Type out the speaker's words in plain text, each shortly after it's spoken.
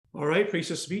All right,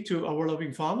 praises be to our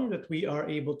loving Father that we are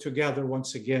able to gather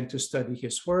once again to study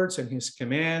His words and His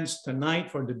commands. Tonight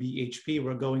for the BHP,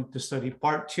 we're going to study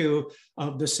part 2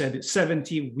 of the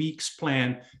 70 weeks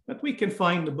plan that we can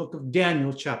find in the book of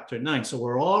Daniel, chapter 9. So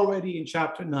we're already in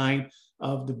chapter 9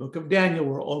 of the book of Daniel.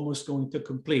 We're almost going to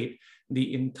complete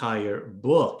the entire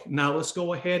book. Now let's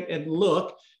go ahead and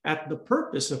look at the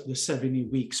purpose of the 70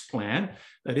 weeks plan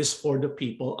that is for the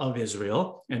people of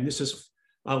Israel. And this is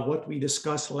what we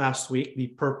discussed last week. The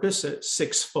purpose is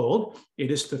sixfold.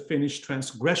 It is to finish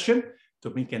transgression,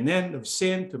 to make an end of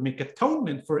sin, to make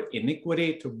atonement for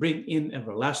iniquity, to bring in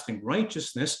everlasting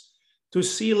righteousness, to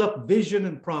seal up vision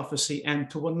and prophecy,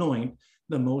 and to anoint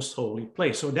the most holy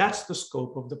place. So that's the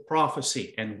scope of the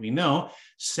prophecy. And we know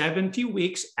 70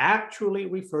 weeks actually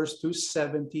refers to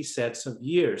 70 sets of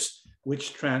years,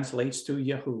 which translates to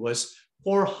Yahuwah's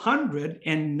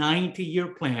 490-year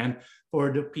plan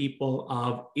for the people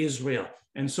of Israel.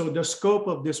 And so the scope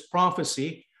of this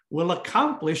prophecy will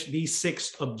accomplish these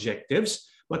 6 objectives,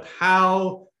 but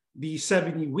how the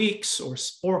 70 weeks or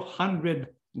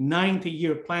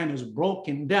 490-year plan is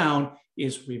broken down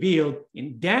is revealed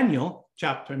in Daniel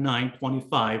chapter 9,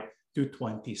 25 to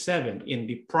 27, in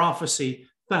the prophecy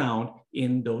found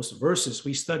in those verses.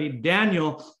 We studied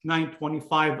Daniel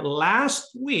 9:25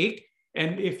 last week,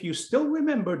 and if you still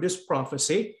remember this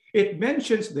prophecy, it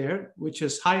mentions there, which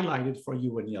is highlighted for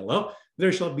you in yellow,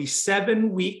 there shall be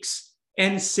 7 weeks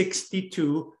and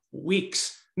 62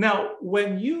 weeks. Now,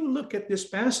 when you look at this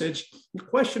passage, the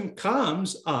question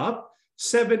comes up,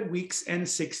 7 weeks and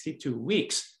 62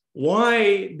 weeks.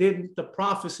 Why didn't the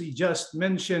prophecy just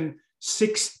mention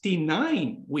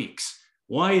 69 weeks?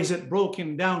 Why is it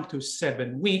broken down to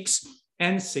 7 weeks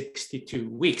and 62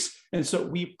 weeks? And so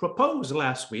we proposed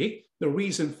last week, the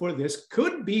reason for this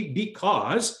could be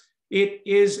because it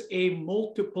is a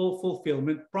multiple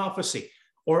fulfillment prophecy,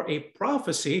 or a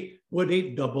prophecy with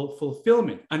a double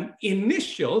fulfillment, an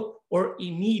initial or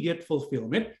immediate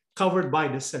fulfillment covered by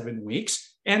the 7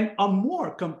 weeks, and a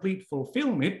more complete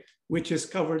fulfillment, which is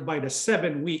covered by the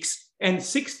 7 weeks and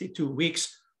 62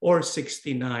 weeks or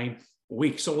 69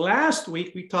 weeks. So last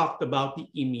week we talked about the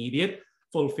immediate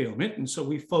fulfillment. And so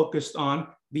we focused on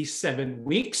the 7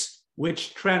 weeks,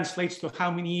 which translates to how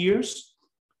many years?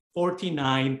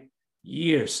 49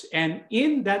 years. And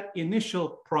in that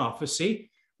initial prophecy,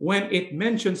 when it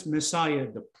mentions Messiah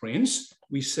the Prince,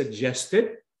 we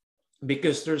suggested,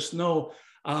 because there's no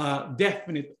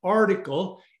definite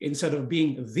article, instead of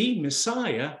being the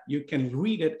Messiah, you can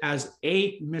read it as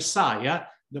a Messiah,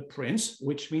 the Prince,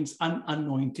 which means an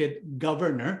anointed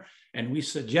governor. And we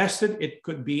suggested it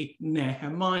could be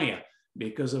Nehemiah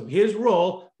because of his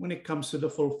role when it comes to the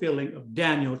fulfilling of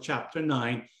Daniel chapter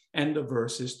 9 and the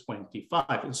verses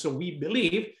 25. And so we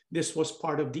believe this was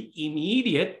part of the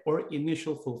immediate or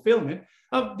initial fulfillment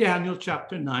of Daniel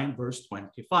chapter 9, verse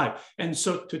 25. And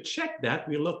so to check that,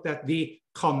 we looked at the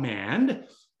command,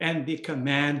 and the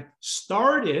command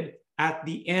started at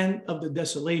the end of the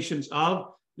desolations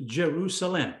of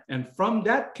Jerusalem. And from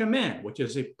that command, which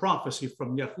is a prophecy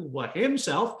from Yahuwah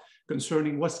himself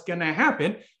concerning what's going to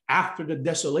happen after the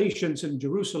desolations in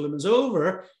Jerusalem is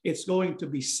over, it's going to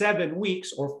be 7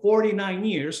 weeks or 49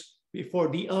 years before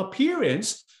the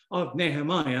appearance of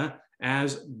Nehemiah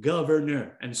as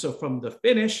governor. And so from the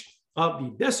finish of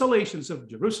the desolations of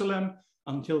Jerusalem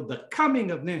until the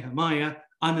coming of Nehemiah,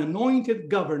 an anointed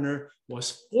governor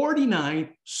was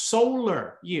 49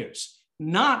 solar years,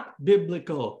 not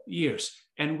biblical years.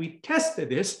 And we tested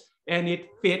this, and it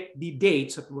fit the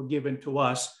dates that were given to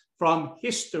us from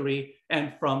history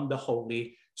and from the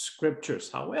Holy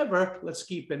Scriptures. However, let's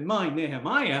keep in mind,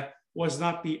 Nehemiah was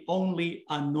not the only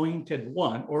anointed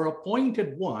one or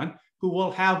appointed one who will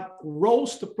have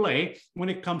roles to play when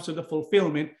it comes to the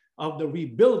fulfillment of the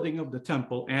rebuilding of the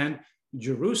temple and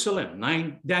Jerusalem.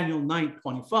 Daniel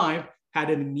 9:25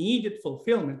 had an immediate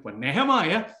fulfillment when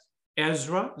Nehemiah,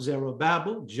 Ezra,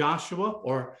 Zerubbabel, Joshua,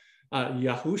 or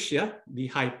Yahushua, the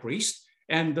high priest,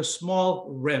 and the small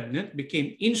remnant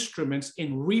became instruments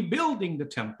in rebuilding the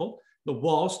temple, the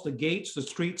walls, the gates, the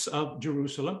streets of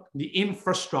Jerusalem, the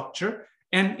infrastructure,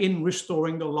 and in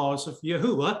restoring the laws of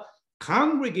Yahuwah,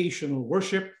 congregational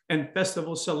worship, and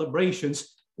festival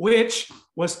celebrations, which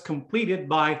was completed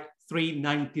by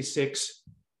 396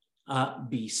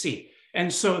 BC.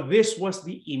 And so this was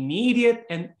the immediate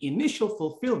and initial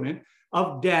fulfillment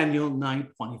of Daniel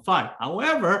 9:25.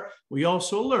 However, we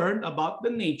also learned about the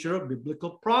nature of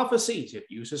biblical prophecies. It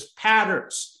uses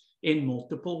patterns in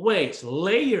multiple ways,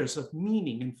 layers of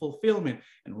meaning and fulfillment,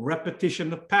 and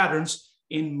repetition of patterns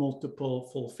in multiple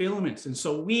fulfillments. And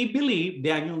so we believe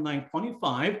Daniel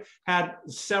 9:25 had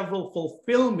several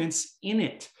fulfillments in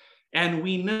it. And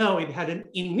we know it had an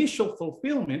initial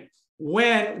fulfillment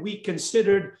when we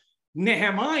considered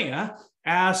Nehemiah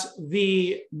as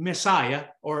the Messiah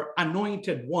or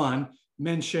anointed one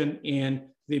mentioned in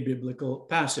the biblical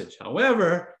passage.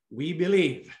 However, we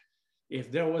believe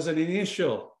if there was an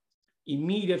initial,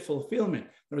 immediate fulfillment,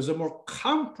 there was a more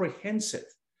comprehensive,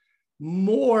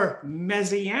 more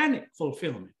messianic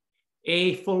fulfillment,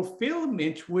 a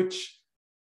fulfillment which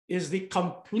is the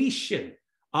completion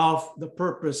of the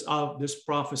purpose of this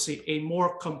prophecy, a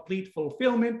more complete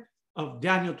fulfillment of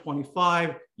Daniel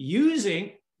 25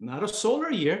 using not a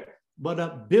solar year, but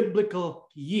a biblical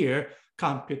year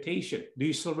computation. Do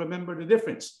you still remember the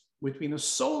difference between a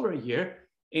solar year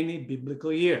and a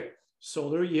biblical year?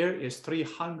 Solar year is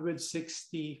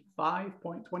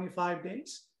 365.25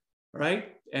 days,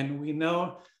 right? And we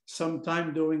know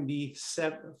sometime during the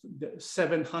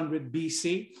 700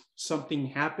 BC, something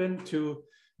happened to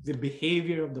the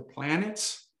behavior of the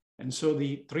planets. And so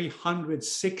the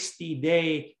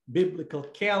 360-day biblical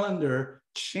calendar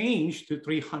changed to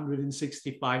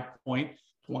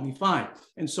 365.25.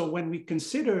 And so when we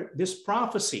consider this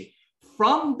prophecy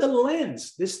from the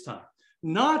lens this time,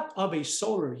 not of a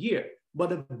solar year,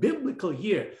 but a biblical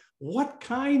year, what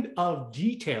kind of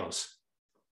details,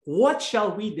 what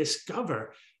shall we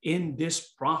discover in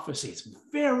this prophecy? It's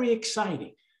very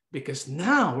exciting because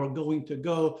now we're going to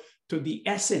go to the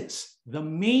essence, the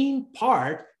main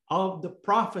part of the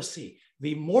prophecy,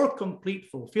 the more complete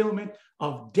fulfillment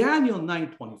of Daniel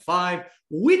 9:25,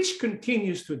 which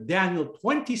continues to Daniel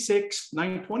 26,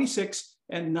 9:26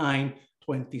 and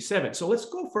 9:27. So let's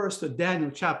go first to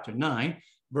Daniel chapter 9,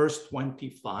 verse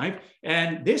 25.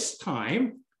 And this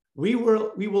time we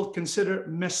will consider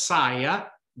Messiah,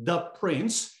 the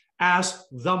Prince, as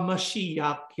the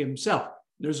Mashiach himself.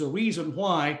 There's a reason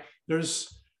why this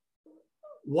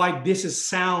is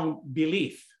sound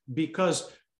belief,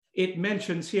 because it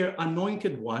mentions here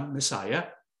anointed one, Messiah,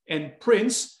 and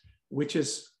prince, which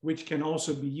can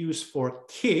also be used for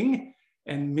king,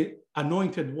 and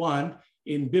anointed one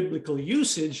in biblical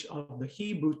usage of the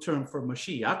Hebrew term for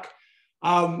Mashiach.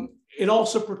 It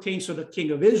also pertains to the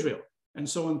king of Israel. And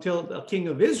so until the king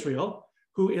of Israel,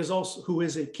 who is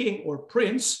a king or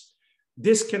prince,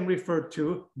 this can refer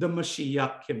to the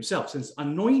Mashiach himself. Since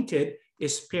anointed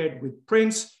is paired with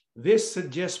prince, this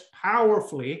suggests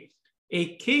powerfully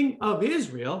a king of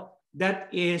Israel that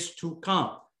is to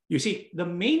come. You see, the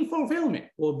main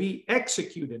fulfillment will be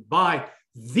executed by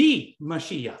the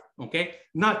Mashiach, okay?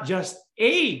 Not just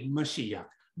a Mashiach,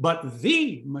 but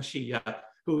the Mashiach,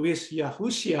 who is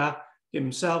Yahushua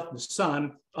himself, the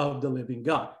Son of the living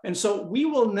God. And so we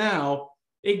will now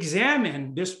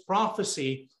examine this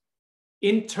prophecy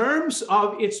in terms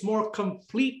of its more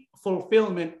complete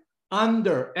fulfillment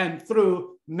under and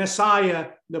through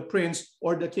Messiah, the Prince,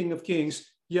 or the King of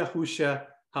Kings, Yahushua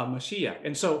HaMashiach.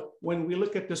 And so when we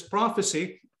look at this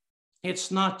prophecy,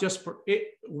 it's not just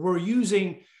we're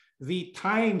using the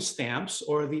timestamps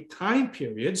or the time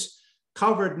periods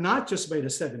covered not just by the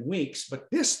 7 weeks, but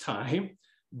this time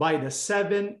by the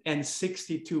 7 and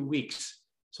 62 weeks.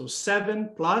 So 7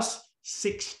 plus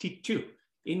 62.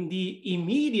 In the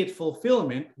immediate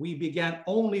fulfillment, we began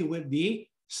only with the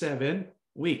 7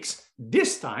 weeks.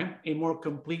 This time, a more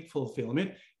complete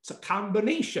fulfillment. It's a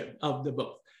combination of the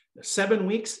both, the 7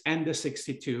 weeks and the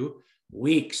 62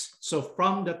 weeks. So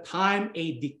from the time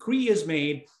a decree is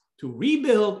made to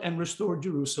rebuild and restore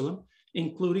Jerusalem,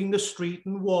 including the street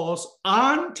and walls,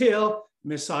 until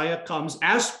Messiah comes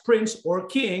as prince or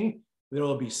king, there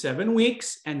will be 7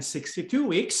 weeks and 62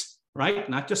 weeks, right?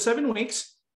 Not just 7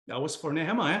 weeks. That was for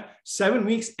Nehemiah. 7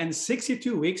 weeks and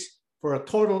 62 weeks for a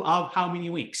total of how many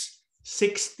weeks?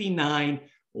 69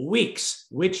 weeks,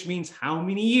 which means how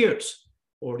many years?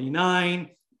 49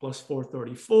 plus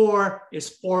 434 is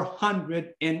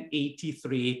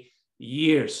 483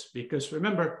 years. Because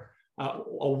remember,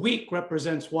 a week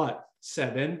represents what?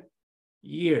 7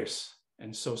 years.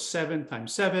 And so 7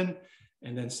 times 7,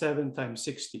 and then 7 times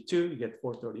 62, you get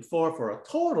 434 for a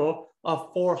total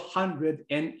of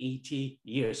 480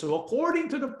 years. So according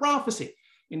to the prophecy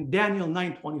in Daniel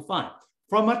 9:25,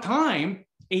 from a time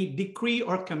a decree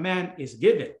or command is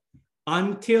given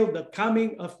until the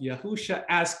coming of Yahushua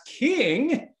as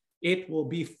king, it will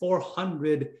be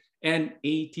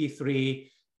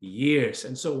 483 years.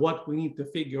 And so what we need to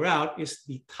figure out is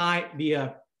the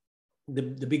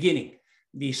beginning,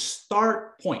 the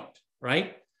start point,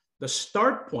 right? The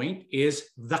start point is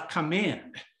the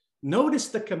command. Notice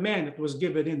the command that was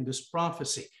given in this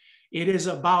prophecy. It is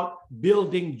about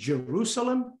building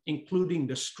Jerusalem, including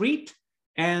the street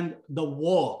and the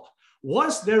wall.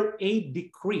 Was there a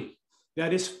decree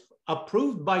that is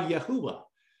approved by Yahuwah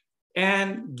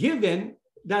and given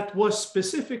that was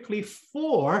specifically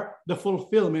for the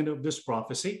fulfillment of this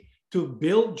prophecy to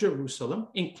build Jerusalem,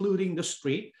 including the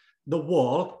street, the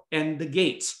wall, and the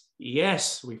gates.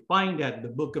 Yes, we find that in the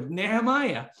book of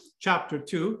Nehemiah, chapter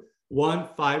 2, 1,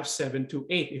 5, 7 to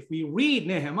 8. If we read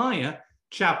Nehemiah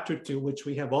chapter 2, which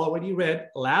we have already read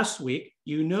last week,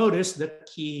 you notice the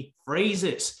key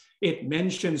phrases. It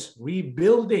mentions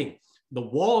rebuilding the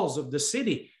walls of the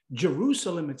city,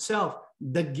 Jerusalem itself,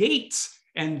 the gates.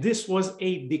 And this was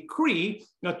a decree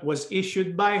that was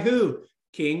issued by who?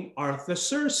 King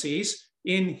Artaxerxes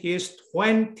in his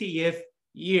 20th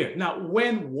year. Now,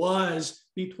 when was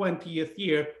the 20th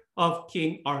year of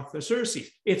King Artaxerxes?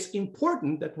 It's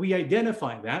important that we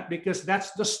identify that because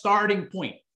that's the starting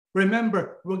point.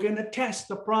 Remember, we're going to test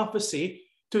the prophecy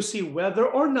to see whether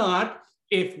or not,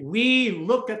 if we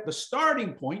look at the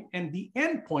starting point and the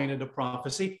end point of the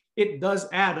prophecy, it does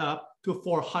add up to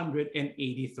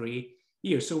 483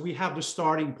 years. So we have the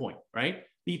starting point, right?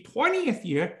 The 20th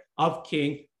year of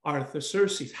King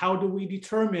Artaxerxes. How do we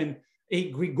determine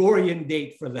a Gregorian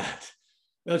date for that?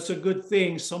 That's a good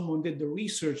thing. Someone did the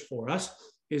research for us.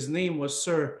 His name was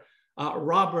Sir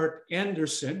Robert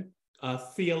Anderson, a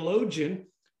theologian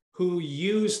who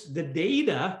used the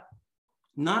data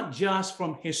not just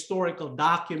from historical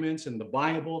documents in the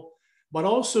Bible, but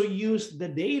also used the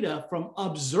data from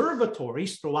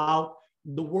observatories throughout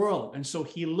the world. And so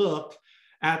he looked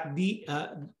at the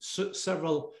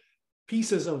several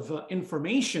pieces of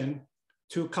information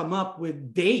to come up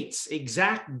with dates,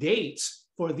 exact dates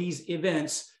for these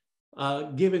events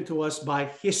given to us by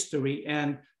history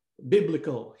and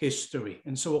biblical history.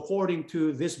 And so according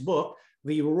to this book,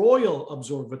 the Royal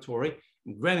Observatory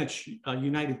in Greenwich,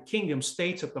 United Kingdom,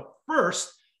 states that the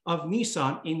first of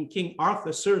Nisan in King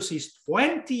Artaxerxes'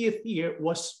 20th year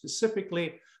was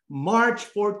specifically March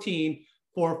 14,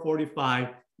 445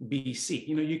 BC.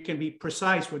 You know, you can be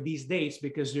precise with these dates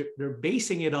because they're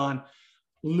basing it on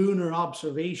lunar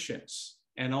observations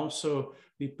and also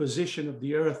the position of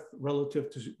the Earth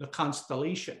relative to the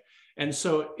constellation. And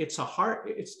so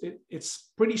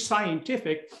it's pretty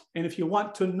scientific. And if you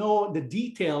want to know the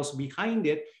details behind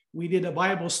it, we did a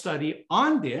Bible study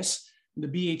on this,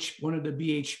 one of the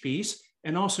BHPs.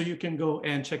 And also you can go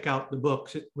and check out the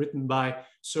book written by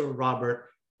Sir Robert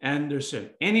Anderson.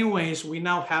 Anyways, we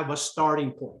now have a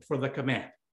starting point for the command,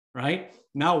 right?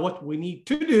 Now what we need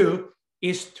to do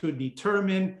is to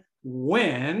determine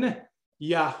when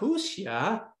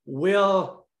Yahushua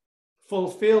will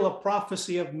fulfill a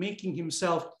prophecy of making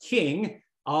himself king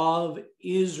of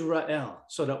Israel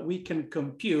so that we can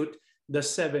compute the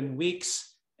 7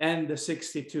 weeks and the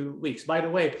 62 weeks. By the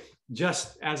way,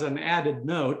 just as an added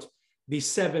note, the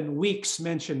 7 weeks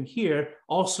mentioned here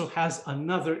also has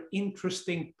another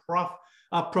interesting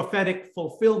prophetic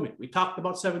fulfillment. We talked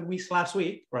about 7 weeks last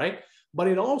week, right? But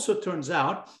it also turns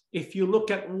out, if you look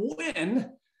at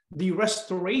when the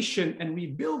restoration and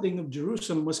rebuilding of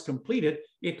Jerusalem was completed,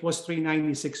 it was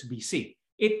 396 BC.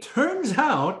 It turns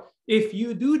out, if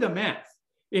you do the math,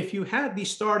 if you had the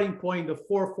starting point of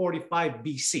 445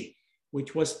 BC,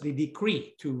 which was the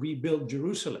decree to rebuild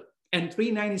Jerusalem, and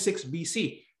 396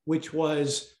 BC, which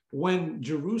was when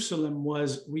Jerusalem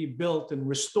was rebuilt and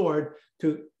restored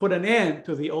to put an end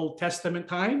to the Old Testament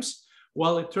times,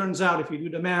 well, it turns out, if you do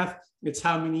the math, it's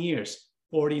how many years?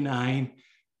 49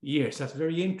 years. That's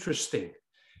very interesting.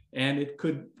 And it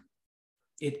could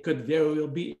very well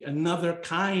be another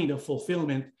kind of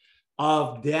fulfillment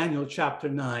of Daniel chapter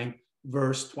 9,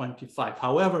 verse 25.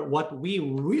 However, what we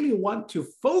really want to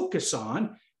focus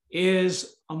on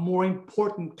is a more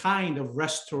important kind of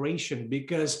restoration,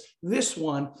 because this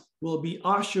one will be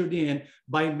ushered in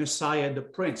by Messiah the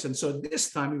Prince. And so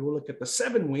this time we will look at the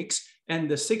 7 weeks and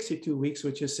the 62 weeks,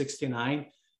 which is 69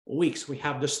 weeks. We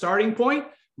have the starting point,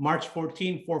 March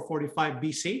 14, 445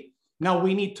 BC. Now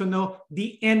we need to know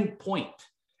the end point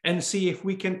and see if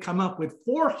we can come up with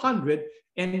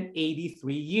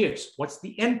 483 years. What's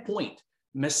the end point?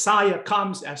 Messiah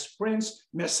comes as prince.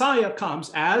 Messiah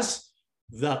comes as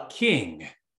the king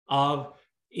of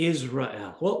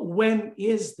Israel. Well, when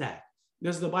is that?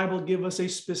 Does the Bible give us a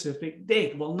specific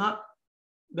date? Well,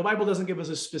 the Bible doesn't give us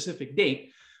a specific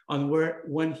date on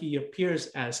when he appears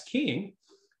as king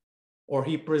or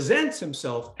he presents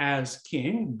himself as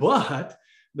king, but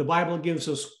the Bible gives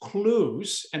us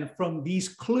clues, and from these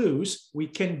clues, we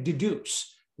can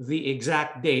deduce the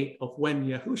exact date of when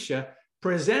Yahushua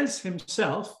presents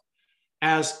himself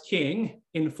as king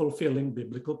in fulfilling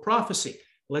biblical prophecy.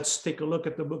 Let's take a look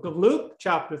at the book of Luke,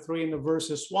 chapter 3, and the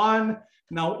verses 1.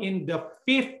 Now, in the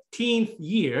 15th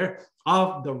year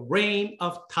of the reign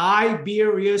of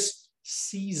Tiberius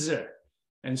Caesar.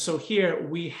 And so here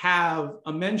we have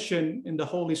a mention in the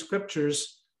Holy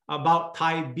Scriptures about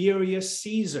Tiberius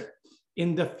Caesar.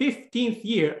 In the 15th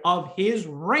year of his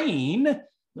reign,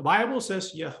 the Bible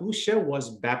says Yahushua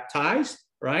was baptized,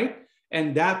 right?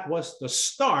 And that was the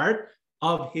start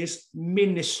of his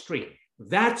ministry.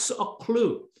 That's a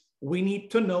clue. We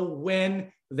need to know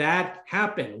when that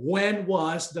happened. When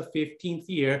was the 15th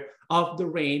year of the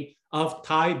reign of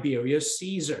Tiberius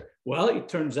Caesar? Well, it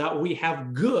turns out we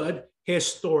have good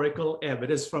historical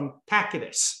evidence from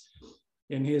Tacitus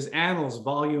in his Annals,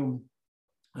 volume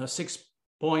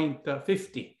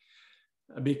 6.50.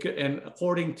 And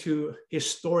according to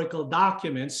historical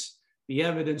documents, the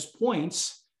evidence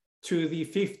points to the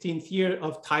 15th year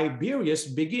of Tiberius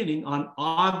beginning on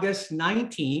August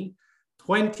 19,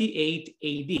 28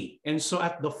 AD. And so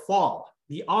at the fall,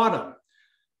 the autumn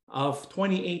of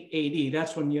 28 AD,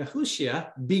 that's when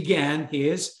Yahushua began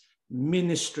his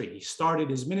ministry. He started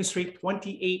his ministry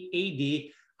 28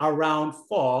 AD around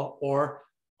fall or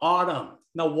autumn.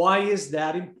 Now, why is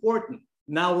that important?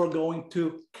 Now we're going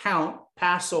to count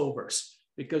Passovers,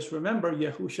 because remember,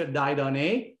 Yahushua died on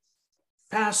a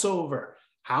Passover.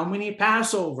 How many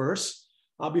Passovers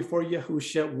before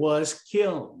Yahushua was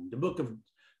killed? The book of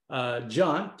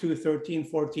John 2:13,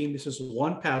 14, this is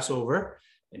one Passover.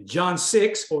 And John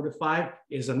 6:4-5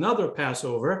 is another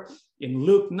Passover. In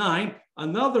Luke 9,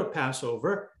 another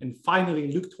Passover. And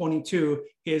finally, Luke 22,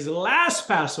 his last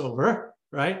Passover,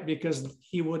 right? Because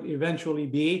he would eventually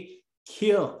be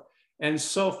killed. And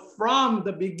so from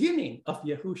the beginning of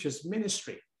Yahushua's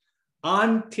ministry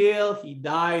until he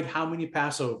died, how many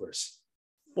Passovers?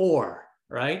 4,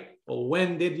 right? Well,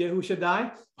 when did Yahushua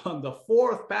die? On the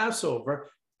 4th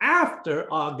Passover after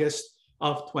August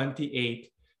of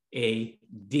 28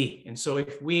 AD. And so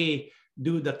if we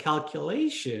do the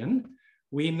calculation,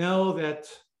 we know that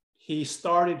he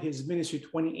started his ministry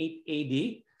 28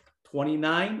 AD,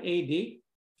 29 AD,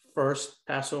 first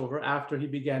Passover after he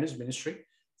began his ministry,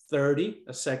 30,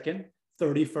 the second,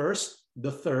 31st,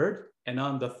 the third, and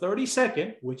on the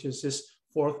 32nd, which is his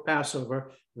 4th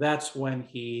Passover, that's when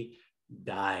he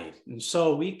died. And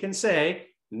so we can say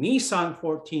Nisan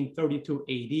 1432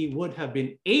 AD would have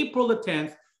been April the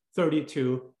 10th,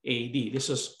 32 AD. This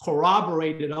is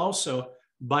corroborated also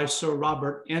by Sir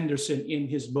Robert Anderson in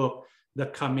his book, The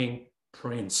Coming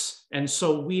Prince. And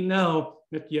so we know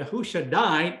that Yahushua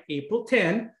died April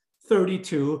 10,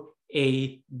 32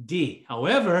 AD.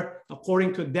 However,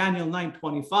 according to Daniel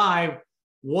 9:25,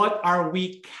 what are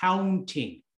we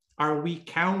counting? Are we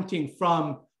counting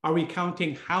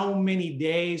how many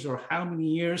days or how many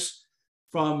years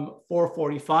from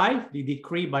 445, the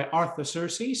decree by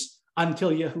Artaxerxes,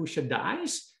 until Yahushua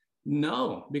dies?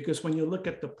 No, because when you look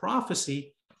at the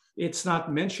prophecy, it's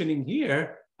not mentioning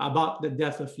here about the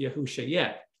death of Yahushua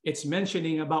yet. It's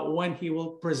mentioning about when he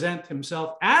will present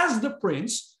himself as the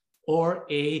prince or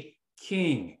a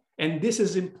king. And this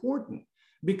is important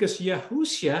because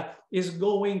Yahushua is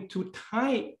going to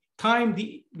time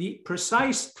the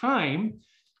precise time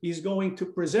he's going to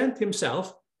present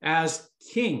himself as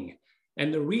king.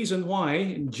 And the reason why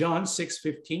in John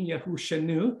 6:15, Yahushua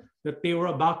knew that they were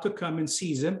about to come and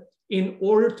seize him in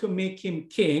order to make him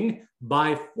king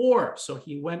by force. So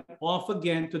he went off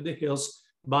again to the hills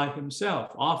by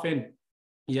himself. Often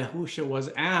Yahushua was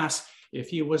asked if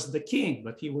he was the king,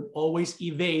 but he would always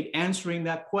evade answering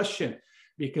that question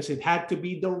because it had to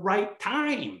be the right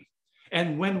time.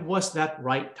 And when was that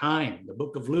right time? The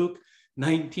book of Luke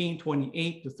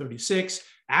 19:28-36.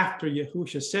 After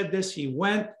Yahushua said this, he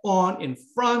went on in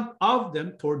front of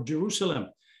them toward Jerusalem.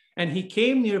 And he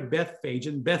came near Bethphage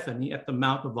and Bethany at the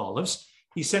Mount of Olives.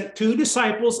 He sent 2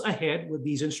 disciples ahead with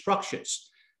these instructions.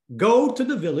 Go to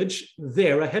the village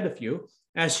there ahead of you.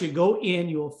 As you go in,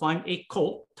 you will find a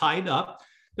colt tied up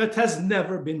that has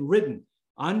never been ridden.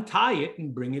 Untie it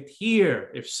and bring it here.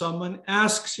 If someone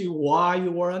asks you why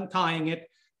you are untying it,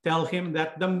 tell him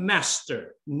that the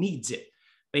master needs it.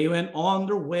 They went on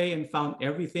their way and found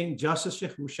everything just as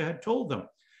Yahushua had told them.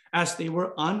 As they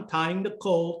were untying the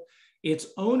colt, its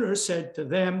owner said to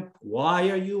them, "Why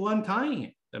are you untying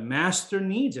it?" "The master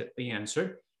needs it," they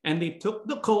answered. And they took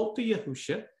the colt to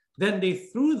Yahushua. Then they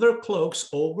threw their cloaks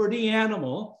over the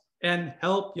animal and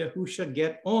helped Yahushua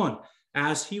get on.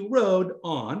 As he rode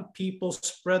on, people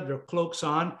spread their cloaks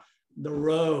on the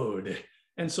road.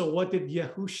 And so what did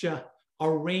Yahushua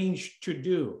arrange to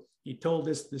do? He told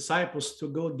his disciples to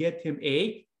go get him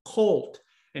a colt,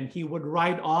 and he would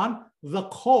ride on the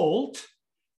colt.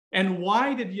 And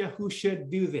why did Yahushua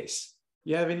do this?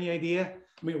 You have any idea?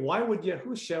 I mean, why would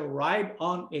Yahushua ride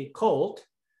on a colt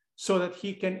so that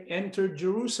he can enter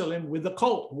Jerusalem with the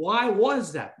colt? Why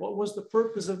was that? What was the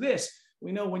purpose of this?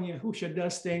 We know when Yahushua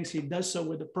does things, he does so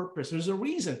with a purpose. There's a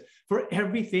reason for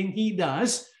everything he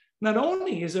does. Not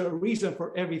only is there a reason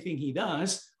for everything he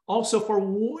does, also for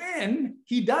when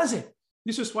he does it.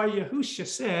 This is why Yahushua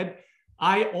said,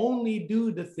 I only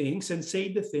do the things and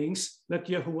say the things that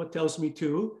Yahuwah tells me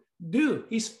to do.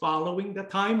 He's following the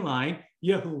timeline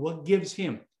Yahuwah gives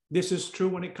him. This is true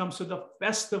when it comes to the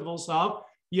festivals of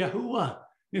Yahuwah.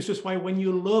 This is why when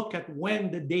you look at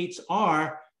when the dates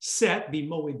are set, the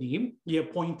Moedim, the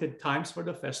appointed times for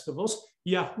the festivals,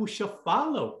 Yahushua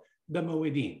followed the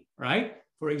Moedim, right?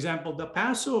 For example, the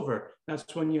Passover,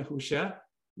 that's when Yahushua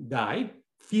died.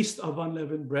 Feast of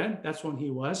Unleavened Bread, that's when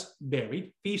he was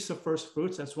buried. Feast of First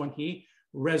Fruits, that's when he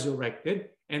resurrected.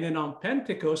 And then on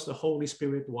Pentecost, the Holy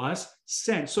Spirit was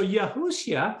sent. So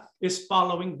Yahushua is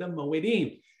following the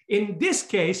Moedim. In this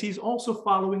case, he's also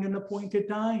following an appointed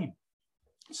time.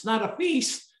 It's not a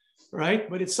feast, right?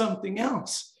 But it's something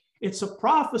else. It's a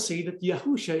prophecy that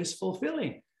Yahushua is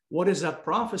fulfilling. What is that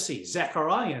prophecy?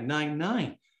 Zechariah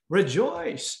 9:9.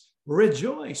 Rejoice,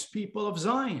 rejoice, people of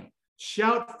Zion.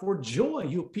 Shout for joy,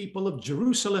 you people of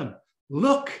Jerusalem.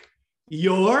 Look,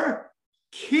 your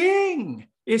king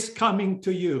is coming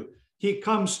to you. He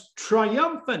comes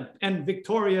triumphant and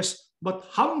victorious, but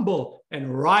humble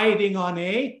and riding on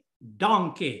a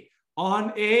donkey,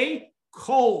 on a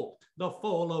colt, the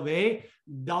foal of a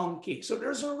donkey. So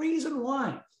there's a reason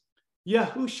why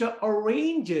Yahushua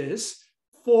arranges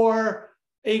for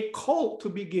a colt to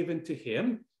be given to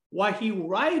him, why he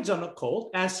rides on a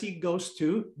colt as he goes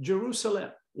to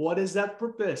Jerusalem. What is that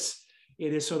purpose?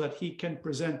 It is so that he can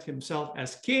present himself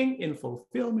as king in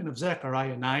fulfillment of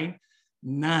Zechariah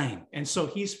 9:9. And so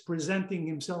he's presenting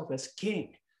himself as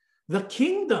king. The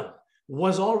kingdom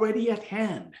was already at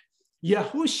hand.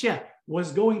 Yahushua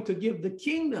was going to give the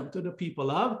kingdom to the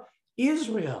people of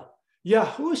Israel.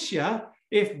 Yahushua,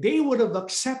 if they would have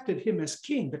accepted him as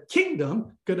king, the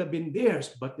kingdom could have been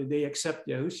theirs. But did they accept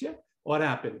Yahushua? What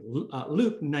happened?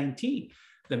 Luke 19.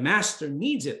 The master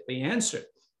needs it, they answered.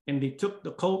 And they took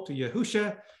the colt to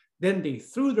Yahushua. Then they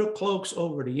threw their cloaks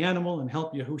over the animal and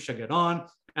helped Yahushua get on.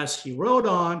 As he rode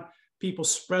on, people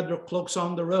spread their cloaks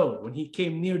on the road. When he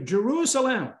came near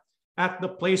Jerusalem, at the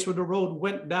place where the road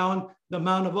went down the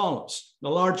Mount of Olives, the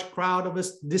large crowd of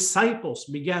his disciples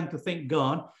began to thank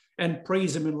God and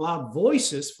praise him in loud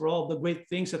voices for all the great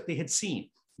things that they had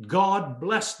seen. God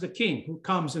bless the King who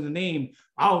comes in the name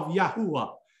of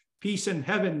Yahuwah. Peace in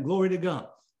heaven, glory to God.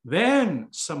 Then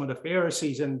some of the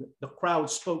Pharisees and the crowd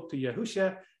spoke to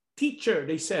Yahushua. Teacher,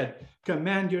 they said,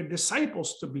 command your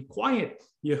disciples to be quiet.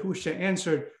 Yahushua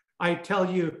answered, I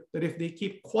tell you that if they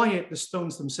keep quiet, the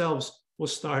stones themselves will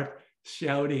start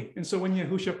shouting. And so when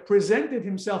Yahushua presented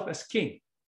himself as king,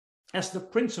 as the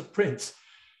Prince of Princes,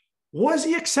 was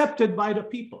he accepted by the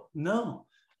people? No,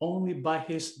 only by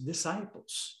his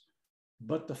disciples.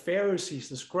 But the Pharisees,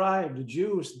 the scribes, the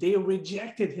Jews, they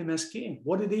rejected him as king.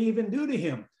 What did they even do to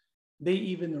him? They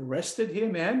even arrested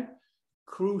him and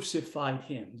crucified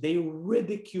him. They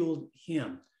ridiculed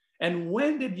him. And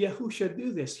when did Yahushua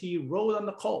do this? He rode on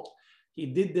the colt. He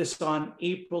did this on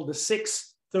April the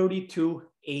 6th, 32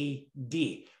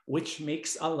 AD, which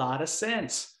makes a lot of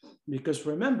sense. Because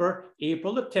remember,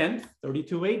 April the 10th,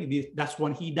 32 AD, that's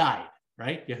when he died,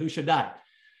 right? Yahushua died,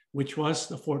 which was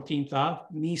the 14th of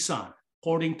Nisan.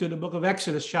 According to the book of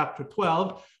Exodus, chapter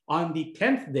 12, on the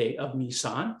 10th day of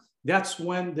Nisan, that's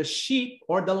when the sheep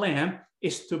or the lamb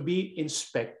is to be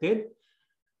inspected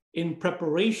in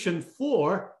preparation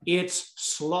for its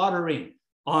slaughtering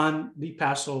on the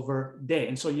Passover day.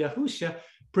 And so Yahushua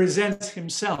presents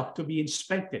himself to be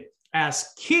inspected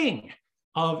as king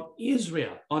of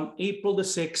Israel on April the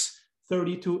 6th,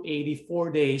 3280,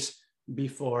 4 days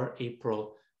before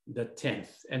April the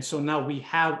 10th. And so now we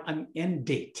have an end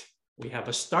date. We have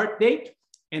a start date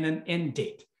and an end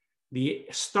date. The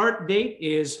start date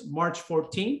is March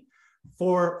 14,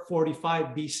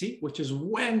 445 BC, which is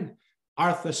when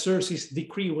Artaxerxes'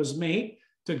 decree was made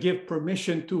to give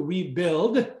permission to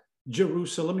rebuild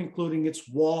Jerusalem, including its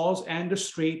walls and the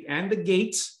street and the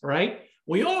gates, right?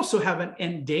 We also have an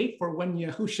end date for when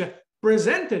Yahushua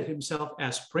presented himself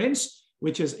as prince,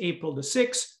 which is April the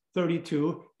 6th,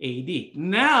 32 AD.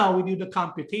 Now we do the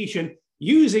computation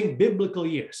using biblical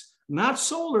years, not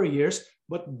solar years,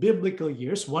 but biblical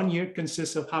years. 1 year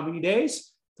consists of how many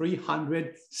days?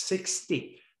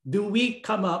 360. Do we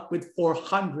come up with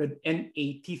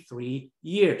 483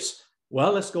 years?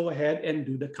 Well, let's go ahead and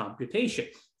do the computation.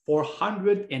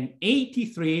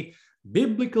 483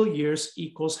 biblical years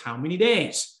equals how many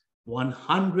days?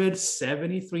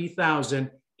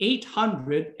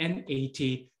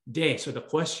 173,880 days. So the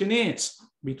question is,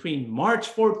 between March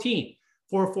 14,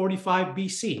 445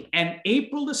 BC. And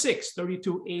April the 6th,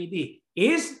 32 AD,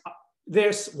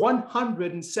 there's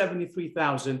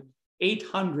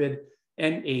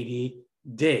 173,880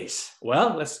 days.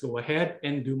 Well, let's go ahead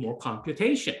and do more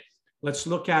computation. Let's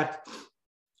look at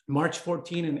March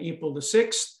 14 and April the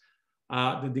 6th,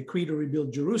 the decree to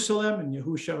rebuild Jerusalem, and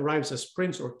Yahushua arrives as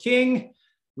prince or king.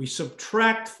 We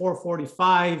subtract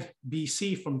 445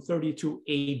 BC from 32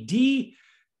 AD.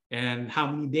 And how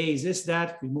many days is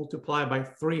that? We multiply by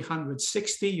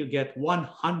 360, you get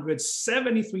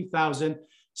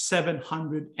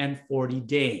 173,740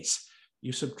 days.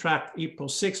 You subtract April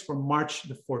 6th from March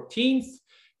the 14th,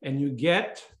 and you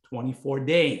get 24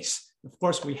 days. Of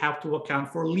course, we have to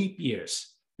account for leap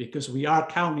years because we are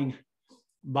counting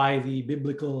by the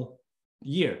biblical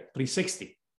year,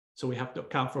 360. So we have to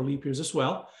account for leap years as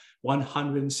well,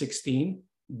 116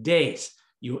 days.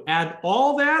 You add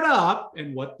all that up,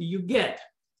 and what do you get?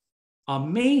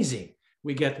 Amazing.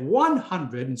 We get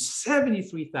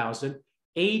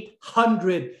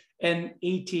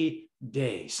 173,880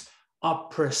 days. A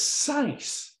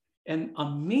precise and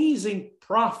amazing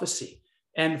prophecy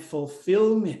and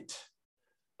fulfillment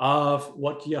of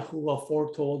what Yahuwah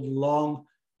foretold long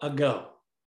ago.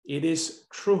 It is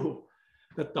true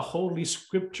that the Holy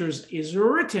Scriptures is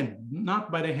written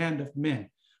not by the hand of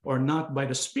men or not by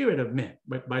the spirit of men,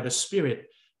 but by the Spirit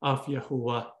of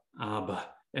Yahuwah Abba.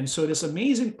 And so this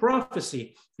amazing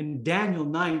prophecy in Daniel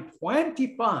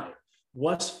 9:25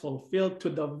 was fulfilled to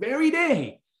the very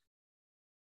day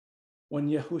when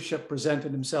Yahushua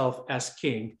presented himself as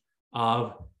king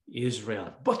of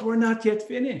Israel. But we're not yet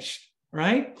finished,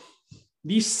 right?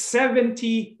 The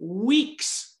 70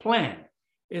 weeks plan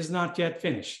is not yet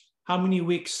finished. How many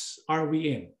weeks are we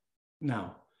in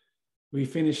now? We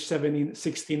finished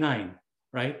 69,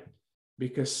 right?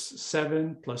 Because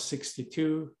 7 plus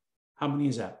 62, how many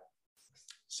is that?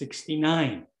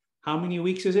 69. How many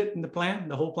weeks is it in the plan,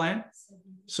 the whole plan?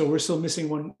 So we're still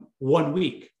missing one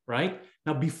week, right?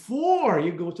 Now, before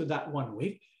you go to that 1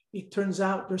 week, it turns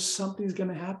out there's something's going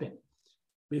to happen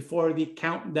before the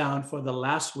countdown for the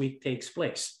last week takes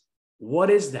place. What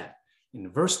is that? In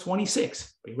verse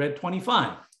 26, we read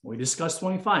 25. We discussed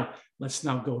 25. Let's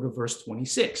now go to verse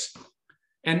 26.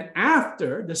 And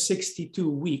after the 62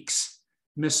 weeks,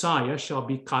 Messiah shall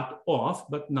be cut off,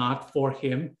 but not for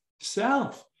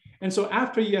himself. And so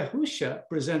after Yahushua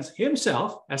presents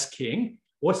himself as king,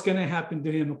 what's going to happen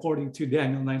to him according to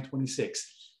Daniel 9:26?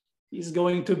 He's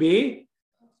going to be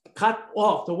cut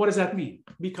off. So what does that mean?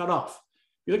 Be cut off.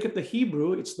 You look at the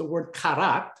Hebrew, it's the word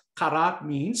karat. Karat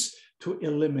means to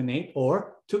eliminate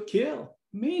or to kill.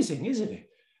 Amazing, isn't it?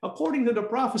 According to the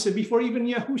prophecy, before even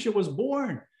Yahushua was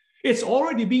born, it's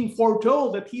already being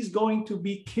foretold that he's going to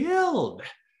be killed.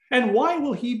 And why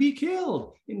will he be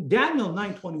killed? In Daniel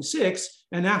 9:26,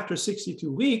 and after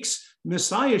 62 weeks,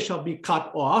 Messiah shall be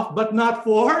cut off, but not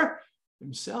for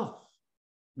himself,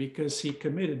 because he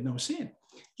committed no sin.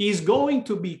 He's going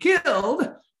to be killed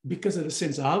because of the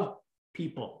sins of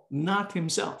people, not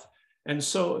himself. And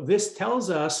so this tells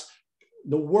us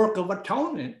the work of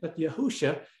atonement that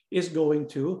Yahushua is going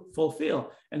to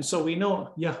fulfill. And so we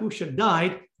know Yahushua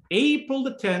died April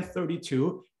the 10th,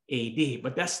 32 AD,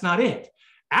 but that's not it.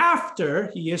 After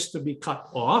he is to be cut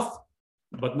off,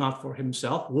 but not for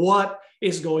himself, what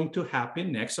is going to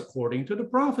happen next according to the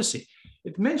prophecy?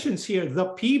 It mentions here,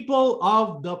 the people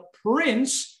of the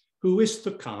prince who is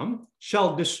to come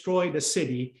shall destroy the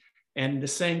city and the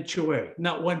sanctuary.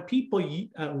 Now, when people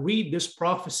read this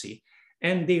prophecy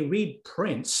and they read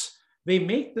prince, they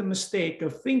make the mistake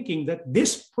of thinking that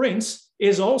this prince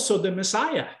is also the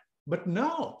Messiah. But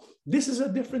no, this is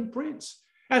a different prince.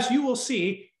 As you will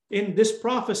see in this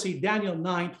prophecy, Daniel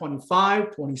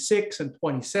 9:25, 26, and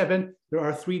 27, there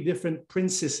are three different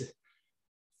princes.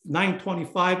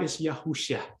 9:25 is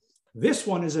Yahushua. This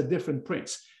one is a different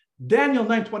prince. Daniel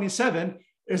 9:27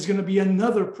 is going to be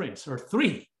another prince, or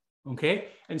three. Okay,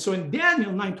 and so in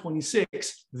Daniel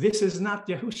 9:26, this is not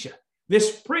Yahushua.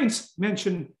 This prince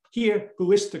mentioned here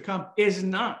who is to come is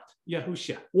not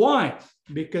Yahushua. Why?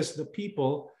 Because the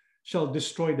people shall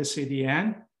destroy the city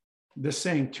and the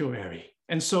sanctuary.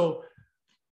 And so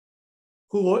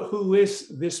who is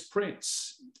this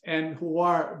prince and who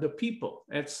are the people?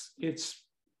 It's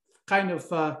kind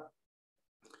of a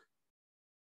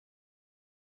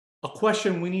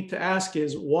question we need to ask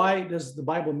is, why does the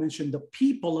Bible mention the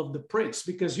people of the prince?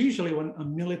 Because usually when a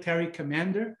military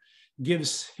commander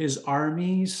gives his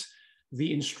armies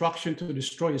the instruction to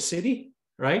destroy a city,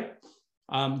 right?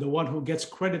 The one who gets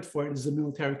credit for it is the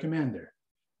military commander.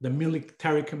 The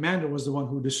military commander was the one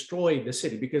who destroyed the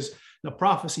city, because the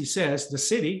prophecy says the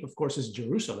city, of course, is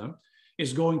Jerusalem,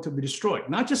 is going to be destroyed.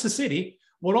 Not just the city,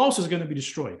 what also is going to be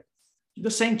destroyed?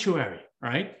 The sanctuary,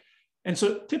 right? And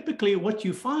so typically what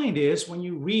you find is when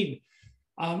you read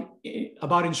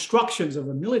about instructions of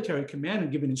a military commander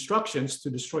giving instructions to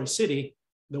destroy a city,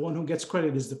 the one who gets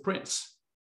credit is the prince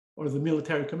or the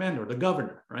military commander, the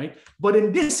governor, right? But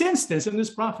in this instance, in this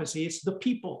prophecy, it's the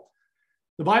people.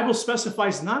 The Bible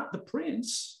specifies not the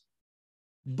prince,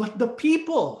 but the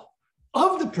people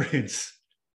of the prince.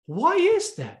 Why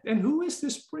is that? And who is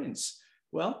this prince?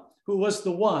 Well, who was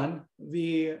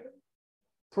the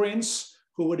prince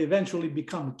who would eventually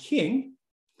become king,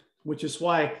 which is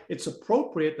why it's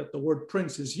appropriate that the word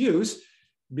prince is used,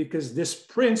 because this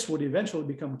prince would eventually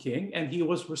become king, and he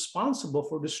was responsible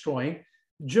for destroying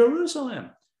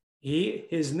Jerusalem.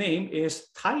 His name is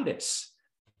Titus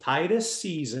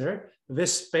Caesar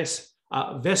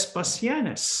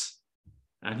Vespasianus.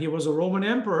 And he was a Roman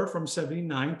emperor from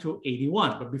 79 to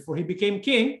 81. But before he became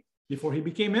king, before he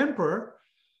became emperor,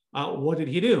 what did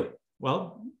he do?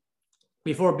 Well,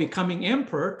 before becoming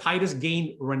emperor, Titus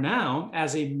gained renown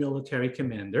as a military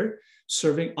commander,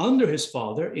 serving under his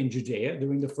father in Judea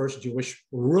during the First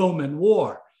Jewish-Roman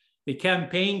War. The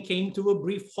campaign came to a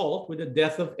brief halt with the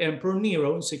death of Emperor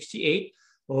Nero in 68,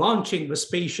 launching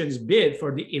Vespasian's bid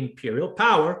for the imperial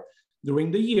power during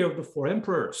the year of the four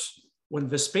emperors. When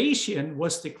Vespasian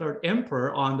was declared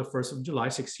emperor on the 1st of July,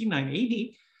 69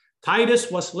 AD,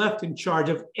 Titus was left in charge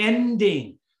of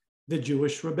ending the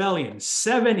Jewish rebellion.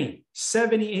 70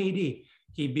 AD,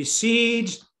 he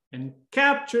besieged and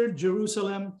captured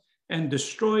Jerusalem and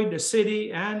destroyed the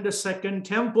city and the Second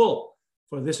Temple.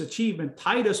 For this achievement,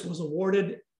 Titus was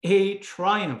awarded a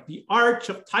triumph. The Arch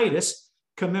of Titus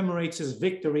commemorates his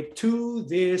victory to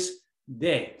this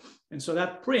day. And so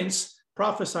that prince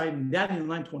prophesied in Daniel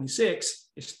 9:26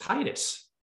 is Titus.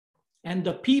 And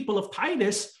the people of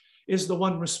Titus is the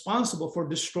one responsible for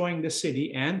destroying the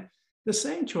city and the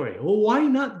sanctuary. Well, why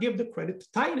not give the credit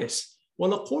to Titus?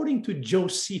 Well, according to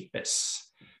Josephus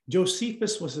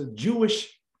was a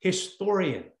Jewish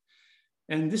historian.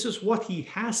 And this is what he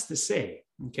has to say,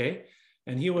 okay?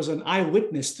 And he was an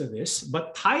eyewitness to this.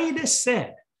 But Titus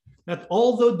said that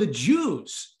although the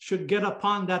Jews should get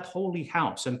upon that holy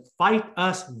house and fight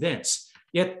us thence,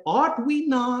 yet ought we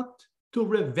not to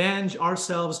revenge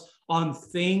ourselves on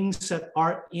things that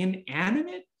are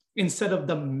inanimate instead of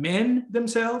the men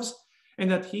themselves? And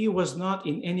that he was not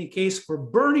in any case for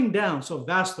burning down so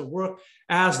vast a work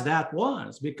as that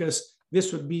was, because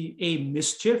this would be a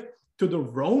mischief to the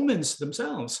Romans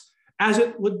themselves, as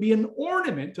it would be an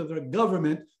ornament to their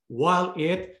government while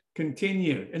it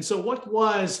continued. And so what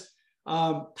was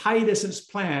Titus's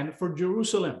plan for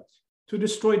Jerusalem? To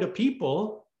destroy the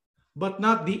people, but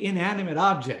not the inanimate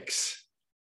objects,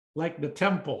 like the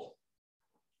temple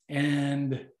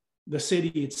and the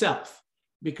city itself,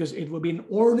 because it would be an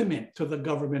ornament to the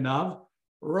government of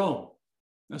Rome.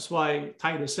 That's why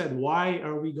Titus said, why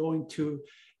are we going to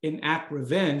enact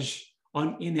revenge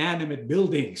on inanimate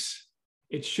buildings?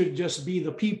 It should just be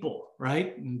the people,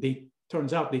 right? And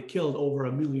turns out they killed over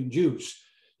 1 million Jews,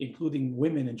 including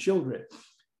women and children.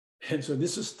 And so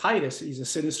this is Titus. He's a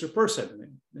sinister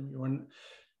person.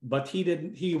 But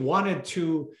he wanted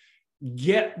to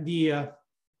get the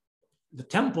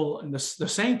temple and the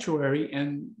sanctuary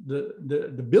and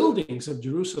the buildings of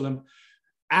Jerusalem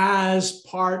as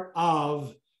part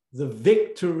of the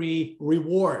victory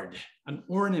reward, an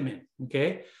ornament,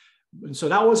 okay? And so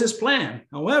that was his plan.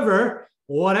 However,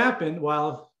 what happened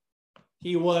while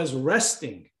he was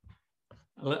resting?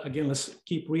 Again, let's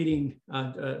keep reading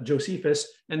Josephus.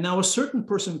 And now a certain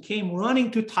person came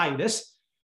running to Titus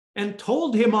and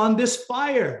told him on this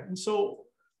fire. And so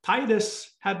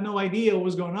Titus had no idea what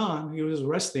was going on. He was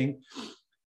resting.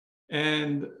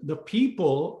 And the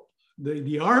people,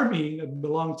 the army that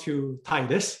belonged to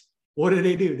Titus, what did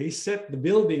they do? They set the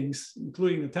buildings,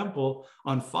 including the temple,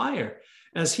 on fire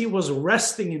as he was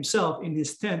resting himself in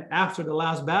his tent after the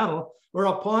last battle,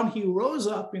 whereupon he rose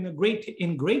up in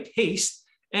great haste,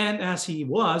 and as he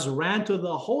ran to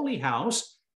the holy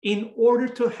house in order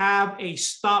to have a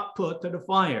stop put to the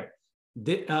fire.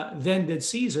 Then did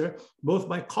Caesar, both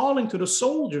by calling to the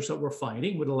soldiers that were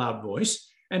fighting with a loud voice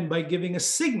and by giving a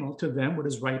signal to them with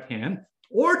his right hand,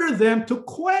 order them to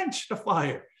quench the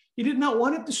fire. He did not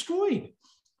want it destroyed,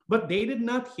 but they did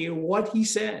not hear what he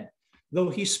said, though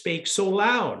he spake so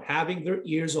loud, having their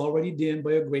ears already dimmed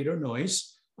by a greater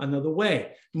noise another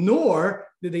way. Nor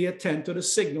did they attend to the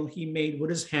signal he made with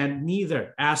his hand,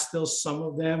 neither, as still some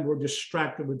of them were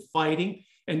distracted with fighting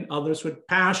and others with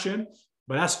passion.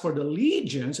 But as for the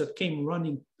legions that came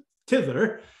running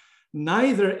thither,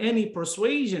 neither any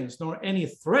persuasions nor any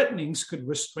threatenings could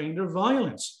restrain their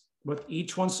violence. but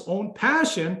each one's own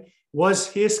passion was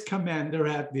his commander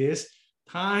at this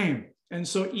time. And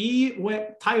so when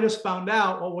Titus found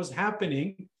out what was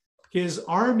happening, his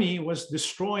army was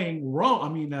destroying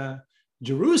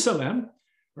Jerusalem,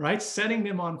 right? Setting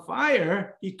them on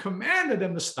fire. He commanded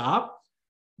them to stop.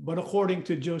 But according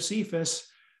to Josephus,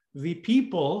 the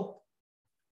people,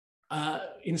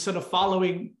 instead of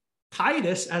following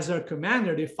Titus as their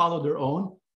commander, they followed their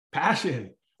own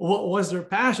passion. What was their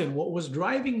passion? What was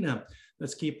driving them?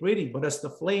 Let's keep reading. But as the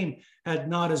flame had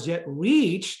not as yet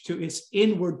reached to its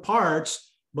inward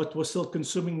parts, but was still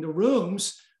consuming the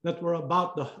rooms that were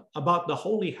about the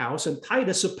holy house, and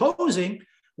Titus, supposing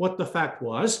what the fact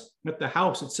was, that the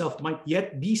house itself might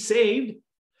yet be saved,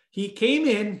 he came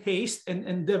in haste and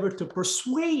endeavored to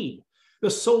persuade the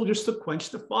soldiers to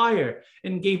quench the fire,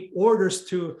 and gave orders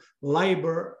to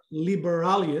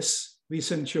Liberalius, the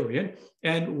centurion,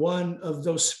 and one of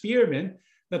those spearmen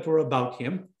that were about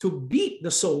him, to beat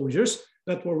the soldiers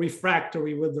that were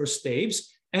refractory with their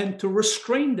staves and to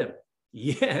restrain them.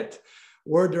 Yet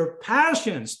were their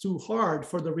passions too hard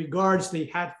for the regards they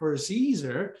had for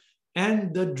Caesar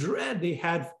and the dread they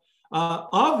had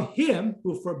of him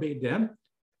who forbade them,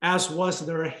 as was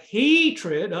their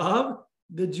hatred of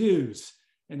the Jews,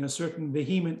 and a certain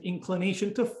vehement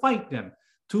inclination to fight them,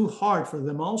 too hard for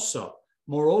them also.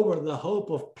 Moreover, the hope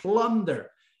of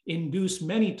plunder induced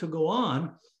many to go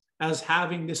on, as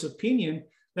having this opinion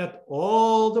that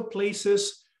all the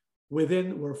places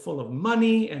within were full of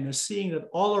money, and as seeing that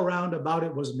all around about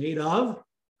it was made of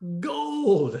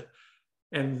gold.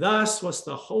 And thus was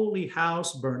the holy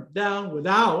house burnt down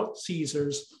without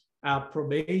Caesar's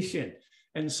approbation.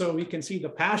 And so we can see the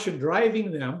passion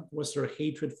driving them was their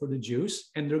hatred for the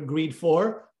Jews and their greed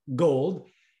for gold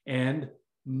and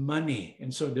money.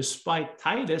 And so despite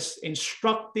Titus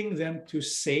instructing them to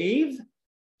save,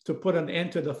 to put an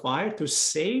end to the fire, to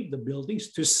save the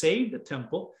buildings, to save the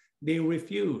temple, they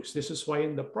refused. This is why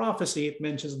in the prophecy it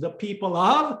mentions the people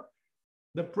of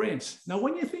the prince. Now,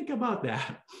 when you think about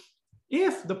that,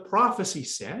 if the prophecy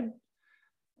said,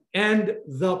 and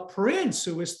the prince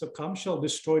who is to come shall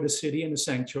destroy the city and the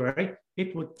sanctuary,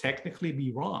 it would technically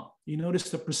be wrong. You notice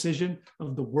the precision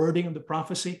of the wording of the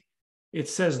prophecy? It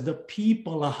says the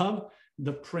people of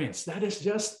the prince. That is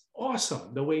just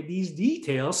awesome, the way these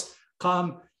details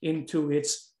come into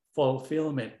its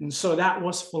fulfillment. And so that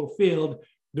was fulfilled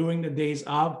during the days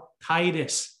of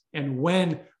Titus. And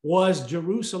when was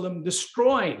Jerusalem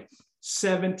destroyed?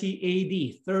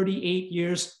 70 AD, 38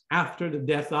 years after the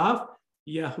death of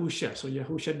Yahusha. So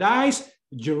Yahusha dies,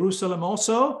 Jerusalem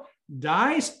also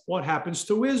dies. What happens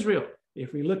to Israel?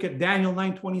 If we look at Daniel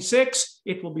 9:26,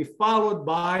 it will be followed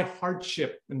by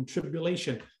hardship and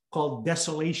tribulation called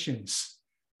desolations.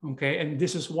 Okay, and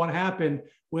this is what happened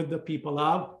with the people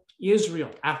of Israel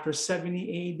after 70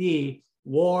 AD,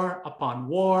 war upon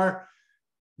war,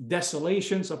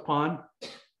 desolations upon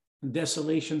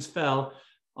desolations fell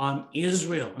on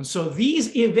Israel. And so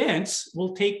these events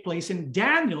will take place in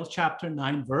Daniel chapter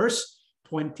 9, verse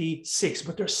 26.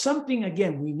 But there's something,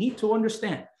 again, we need to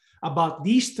understand about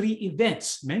these three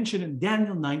events mentioned in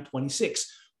Daniel 9:26.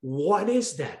 What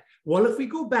is that? Well, if we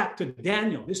go back to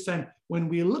Daniel, this time, when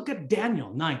we look at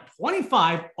Daniel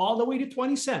 9:25 all the way to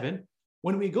 27,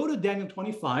 when we go to Daniel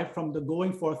 25, from the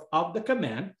going forth of the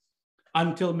command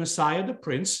until Messiah the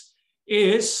Prince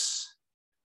is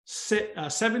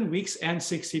 7 weeks and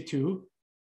 62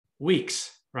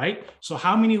 weeks, right? So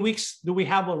how many weeks do we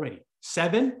have already?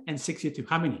 7 and 62.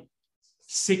 How many?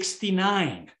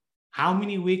 69. How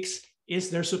many weeks is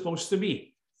there supposed to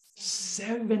be?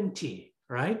 70,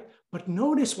 right? But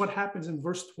notice what happens in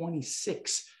verse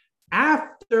 26.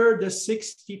 After the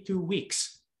 62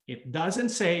 weeks, it doesn't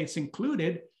say it's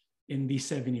included in the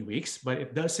 70 weeks, but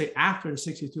it does say after the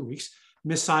 62 weeks,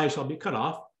 Messiah shall be cut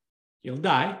off. He'll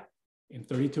die in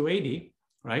 32 AD,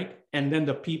 right? And then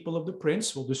the people of the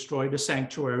prince will destroy the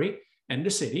sanctuary and the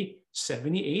city,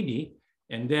 70 AD.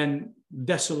 And then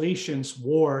desolations,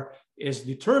 war is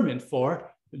determined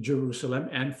for Jerusalem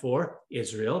and for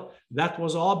Israel. That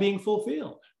was all being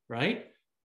fulfilled, right?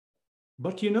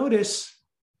 But you notice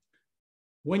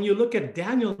when you look at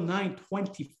Daniel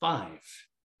 9:25,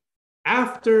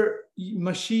 after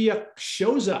Mashiach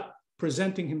shows up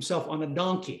presenting himself on a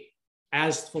donkey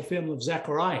as fulfillment of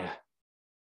Zechariah,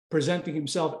 presenting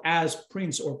himself as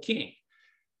prince or king,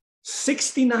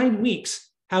 69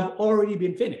 weeks have already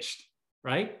been finished,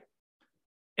 right?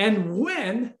 And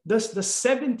when does the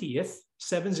 70th,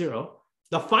 70,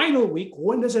 the final week,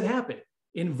 when does it happen?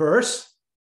 In verse,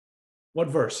 what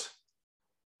verse?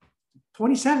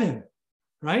 27,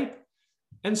 right?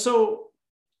 And so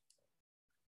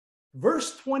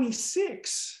verse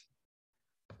 26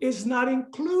 is not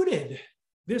included.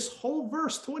 This whole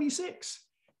verse 26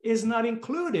 is not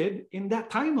included in that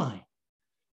timeline.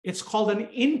 It's called an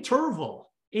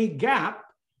interval, a gap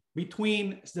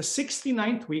between the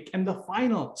 69th week and the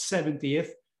final 70th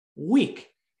week.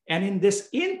 And in this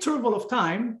interval of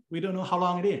time, we don't know how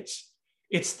long it is.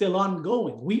 It's still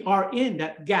ongoing. We are in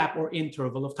that gap or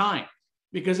interval of time.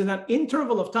 Because in that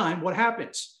interval of time, what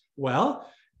happens? Well,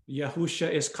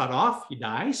 Yahusha is cut off, he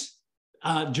dies.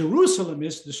 Jerusalem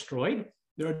is destroyed.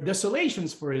 There are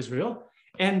desolations for Israel.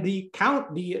 And the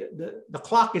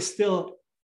clock is still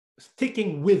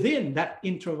ticking within that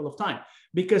interval of time,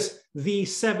 because the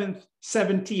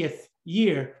 70th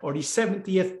year or the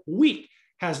 70th week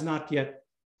has not yet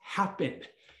happened.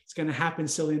 It's going to happen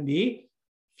still in the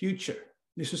future.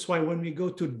 This is why when we go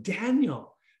to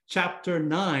Daniel chapter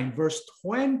 9, verse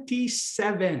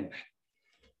 27,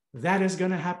 that is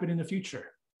going to happen in the future.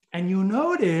 And you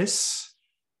notice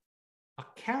a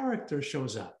character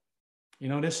shows up. You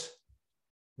notice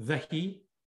the he,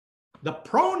 the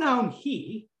pronoun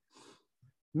he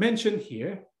mentioned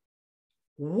here.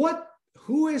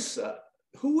 Who is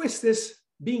this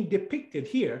being depicted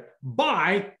here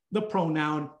by the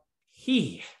pronoun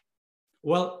he?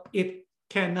 Well, it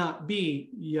cannot be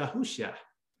Yahusha.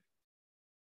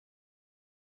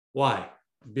 Why?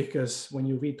 Because when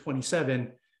you read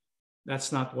 27,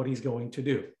 that's not what he's going to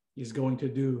do. He's going to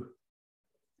do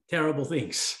terrible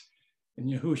things. And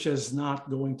Yahusha is not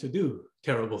going to do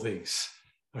terrible things,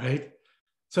 right?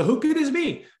 So who could this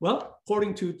be? Well,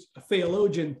 according to a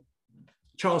theologian,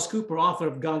 Charles Cooper, author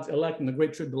of God's Elect in the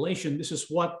Great Tribulation, this is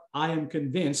what I am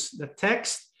convinced the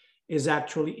text is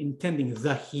actually intending.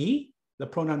 The he, the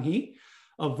pronoun he,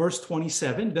 of verse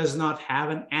 27 does not have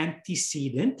an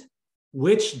antecedent,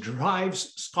 which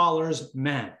drives scholars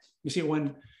mad. You see,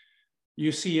 when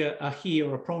you see a he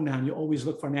or a pronoun, you always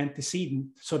look for an antecedent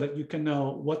so that you can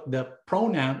know what the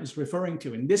pronoun is referring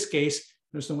to. In this case,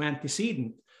 there's no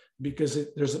antecedent because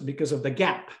of the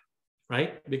gap,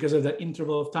 right? Because of the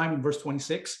interval of time in verse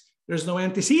 26, there's no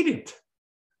antecedent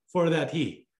for that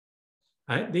he.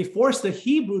 Right? They forced the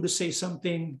Hebrew to say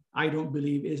something I don't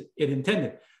believe it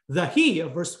intended. The he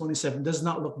of verse 27 does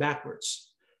not look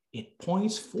backwards. It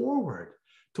points forward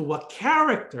to a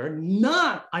character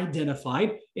not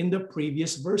identified in the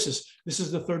previous verses. This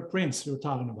is the third prince we were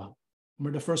talking about.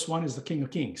 Remember, the first one is the King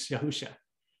of Kings, Yahusha.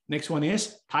 Next one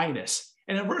is Titus.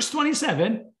 And in verse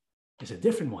 27 is a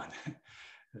different one.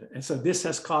 And so this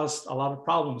has caused a lot of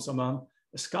problems among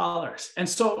the scholars. And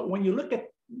so when you look at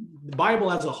the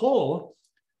Bible as a whole,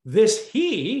 this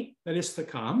he that is to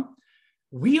come,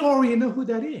 we already know who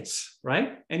that is,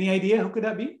 right? Any idea who could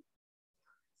that be?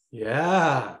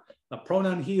 Yeah, the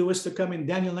pronoun he who is to come in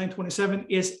Daniel 9:27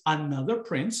 is another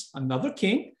prince, another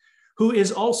king, who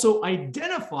is also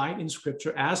identified in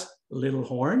scripture as little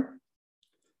horn,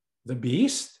 the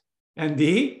beast, and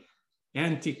the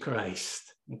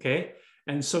Antichrist, okay?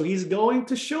 And so he's going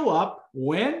to show up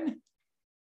when?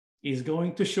 He's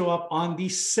going to show up on the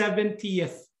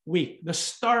 70th week, the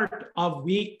start of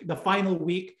week, the final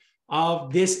week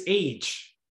of this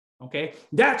age, okay?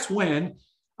 That's when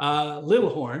little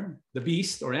horn, the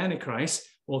beast or Antichrist,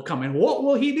 will come. And what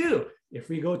will he do? If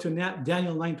we go to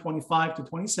Daniel 9:25 to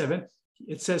 27,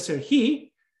 it says here,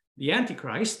 he, the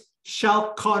Antichrist,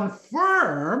 shall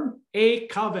confirm a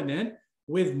covenant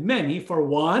with many for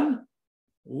 1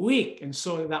 week. And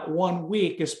so that 1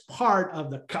 week is part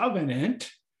of the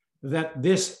covenant that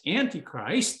this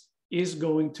Antichrist is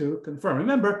going to confirm.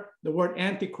 Remember, the word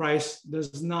Antichrist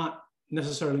does not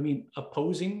necessarily mean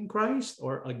opposing Christ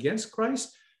or against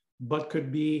Christ, but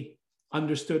could be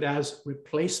understood as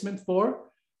replacement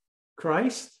for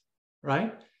Christ,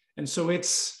 right? And so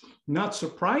it's not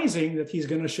surprising that he's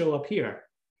going to show up here.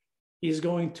 He's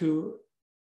going to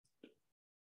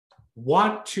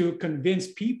want to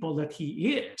convince people that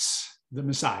he is the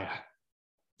Messiah.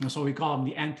 And so we call him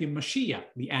the anti-Mashiach,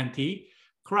 the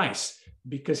anti-Christ,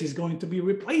 because he's going to be a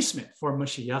replacement for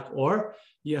Mashiach or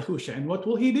Yahusha. And what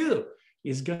will he do?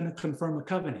 He's going to confirm a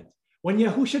covenant. When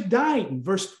Yahusha died in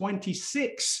verse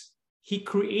 26, he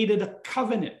created a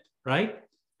covenant, right?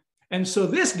 And so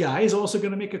this guy is also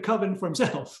going to make a covenant for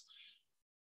himself.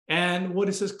 And what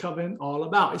is this covenant all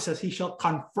about? It says he shall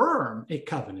confirm a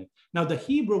covenant. Now, the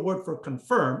Hebrew word for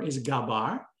confirm is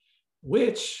gabar,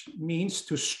 which means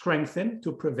to strengthen,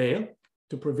 to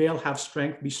prevail, have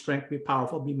strength, be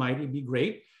powerful, be mighty, be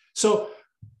great. So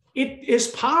it is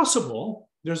possible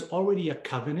there's already a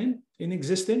covenant in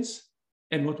existence.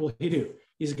 And what will he do?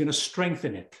 He's going to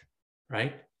strengthen it,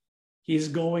 right? He's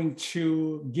going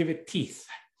to give it teeth.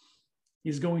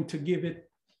 He's going to give it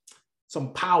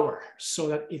some power so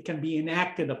that it can be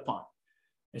enacted upon.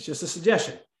 It's just a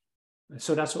suggestion.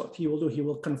 So that's what he will do. He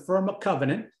will confirm a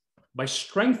covenant by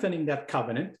strengthening that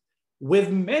covenant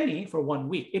with many for 1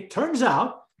 week. It turns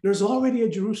out there's already a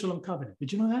Jerusalem covenant.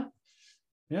 Did you know that?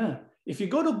 Yeah. If you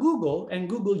go to Google and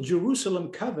Google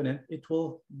Jerusalem covenant, it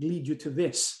will lead you to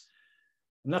this.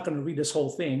 I'm not going to read this whole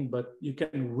thing, but you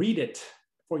can read it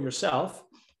for yourself.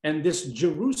 And this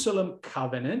Jerusalem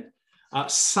covenant,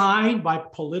 signed by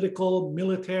political,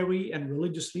 military, and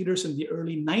religious leaders in the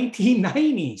early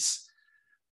 1990s,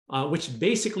 which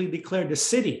basically declared the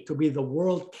city to be the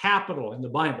world capital in the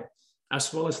Bible,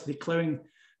 as well as declaring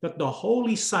that the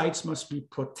holy sites must be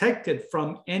protected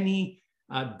from any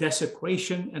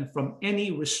desecration and from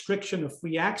any restriction of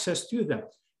free access to them.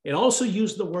 It also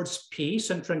used the words peace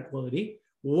and tranquility.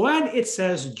 When it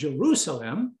says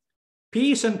Jerusalem,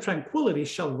 peace and tranquility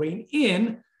shall reign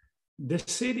in the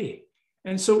city.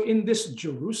 And so in this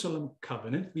Jerusalem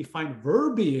covenant, we find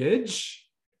verbiage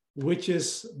which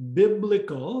is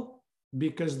biblical,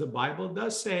 because the Bible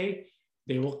does say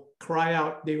they will cry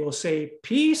out, they will say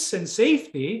peace and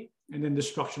safety, and then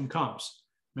destruction comes.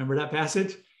 Remember that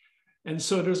passage? And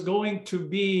so there's going to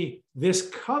be this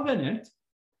covenant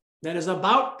that is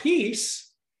about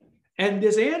peace, and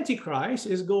this Antichrist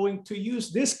is going to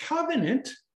use this covenant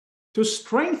to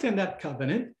strengthen that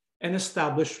covenant and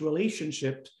establish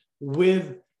relationships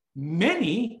with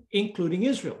many, including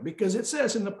Israel, because it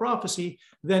says in the prophecy,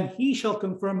 then he shall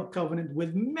confirm a covenant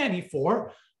with many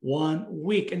for 1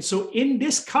 week. And so in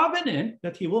this covenant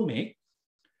that he will make,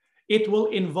 it will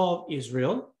involve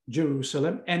Israel,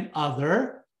 Jerusalem, and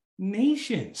other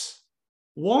nations.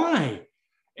 Why?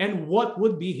 And what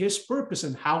would be his purpose,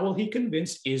 and how will he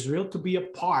convince Israel to be a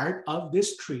part of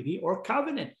this treaty or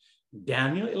covenant?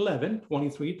 Daniel 11,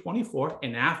 23, 24,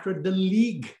 and after the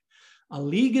league, a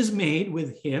league is made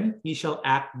with him, he shall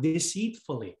act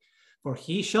deceitfully, for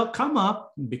he shall come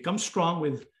up and become strong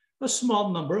with a small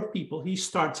number of people. He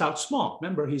starts out small.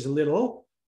 Remember, he's a little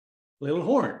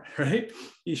horn, right?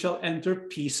 He shall enter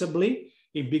peaceably.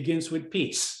 He begins with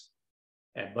peace.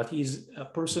 But he's a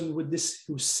person with this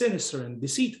who's sinister and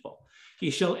deceitful. He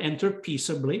shall enter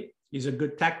peaceably. He's a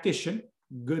good tactician,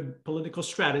 good political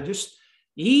strategist,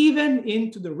 even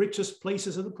into the richest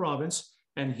places of the province.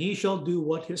 And he shall do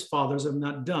what his fathers have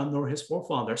not done, nor his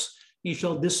forefathers. He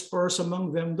shall disperse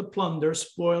among them the plunder,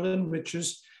 spoil, and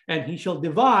riches, and he shall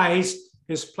devise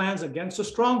his plans against the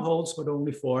strongholds, but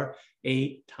only for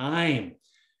a time.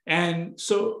 And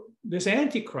so this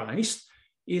Antichrist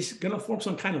is going to form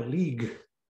some kind of league.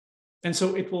 And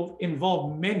so it will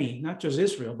involve many, not just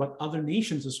Israel, but other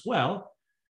nations as well.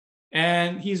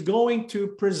 And he's going to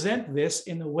present this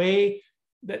in a way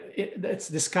that's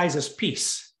disguised as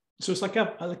peace. So it's like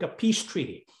a peace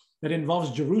treaty that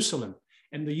involves Jerusalem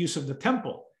and the use of the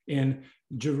temple in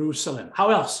Jerusalem. How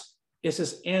else is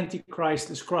this Antichrist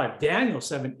described? Daniel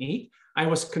 7:8, I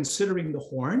was considering the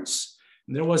horns,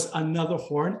 and there was another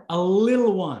horn, a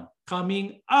little one,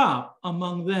 coming up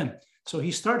among them. So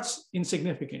he starts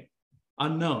insignificant,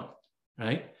 unknown,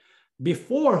 right?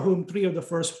 Before whom 3 of the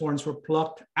first horns were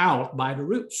plucked out by the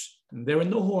roots. And there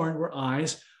in the horn were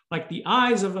eyes like the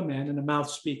eyes of a man, and a mouth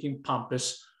speaking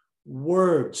pompous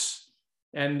words.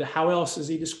 And how else is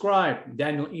he described?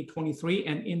 Daniel 8:23,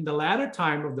 and in the latter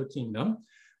time of the kingdom,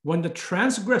 when the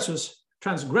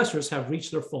transgressors have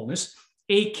reached their fullness,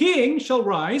 a king shall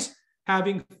rise,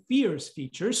 having fierce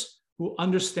features, who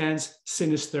understands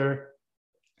sinister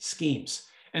schemes.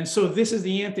 And so this is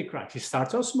the Antichrist. He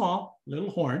starts out small, little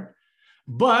horn,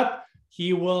 but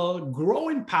he will grow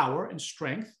in power and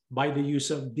strength by the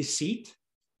use of deceit.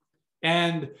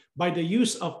 And by the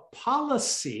use of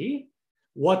policy,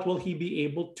 what will he be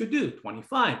able to do?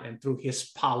 25, and through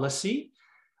his policy,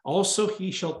 also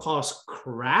he shall cause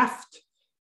craft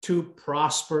to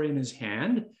prosper in his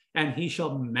hand, and he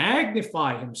shall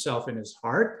magnify himself in his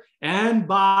heart, and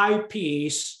by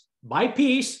peace,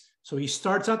 so he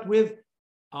starts out with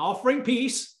offering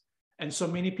peace, and so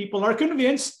many people are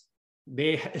convinced,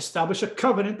 they establish a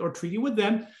covenant or treaty with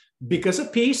them because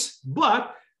of peace,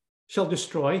 but shall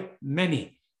destroy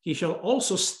many. He shall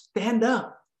also stand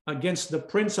up against the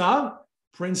prince of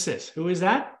princes. Who is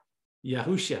that?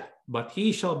 Yahushua. But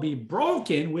he shall be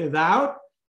broken without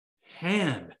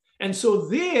hand. And so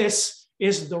this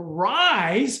is the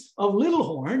rise of little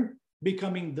horn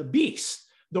becoming the beast,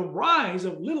 the rise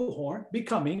of little horn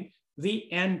becoming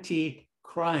the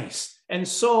Antichrist. And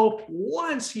so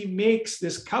once he makes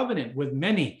this covenant with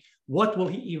many, what will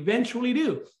he eventually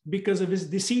do? Because of his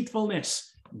deceitfulness,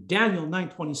 Daniel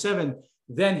 9:27,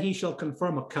 then he shall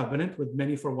confirm a covenant with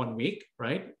many for 1 week,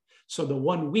 right? So the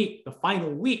 1 week, the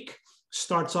final week,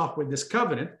 starts off with this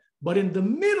covenant, but in the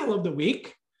middle of the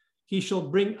week, he shall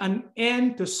bring an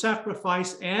end to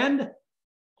sacrifice and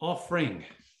offering.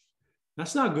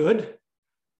 That's not good,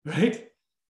 right?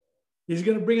 He's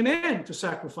going to bring an end to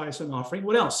sacrifice and offering.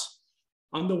 What else?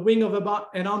 On the wing of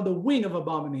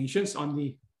abominations, on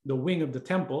the wing of the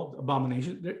temple,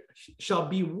 abomination, there shall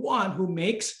be one who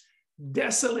makes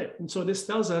desolate. And so this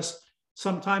tells us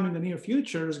sometime in the near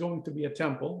future, there's going to be a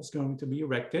temple. It's going to be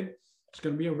erected. It's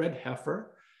going to be a red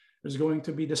heifer. There's going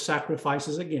to be the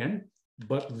sacrifices again.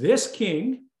 But this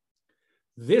king,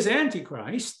 this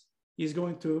Antichrist, is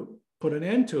going to put an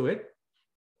end to it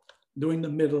during the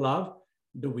middle of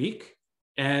the week.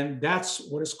 And that's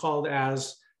what is called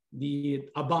as the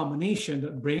abomination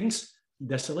that brings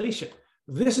desolation.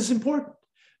 This is important.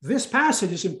 This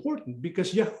passage is important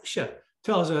because Yahushua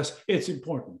tells us it's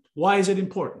important. Why is it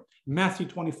important? Matthew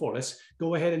 24. Let's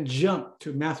go ahead and jump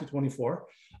to Matthew 24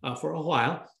 for a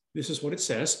while. This is what it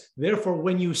says. Therefore,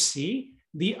 when you see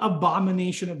the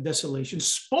abomination of desolation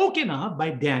spoken of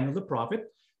by Daniel the prophet,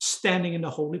 standing in the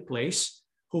holy place,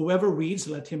 whoever reads,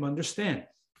 let him understand.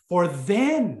 For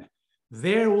then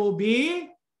there will be,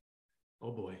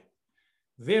 oh boy,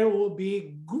 there will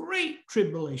be great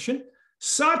tribulation,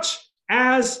 such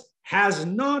as has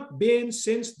not been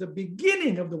since the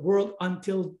beginning of the world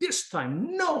until this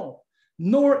time. No,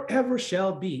 nor ever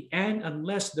shall be. And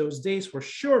unless those days were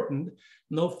shortened,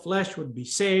 no flesh would be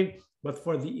saved. But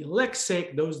for the elect's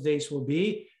sake, those days will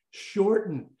be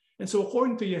shortened. And so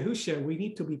according to Yahushua, we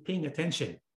need to be paying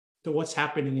attention to what's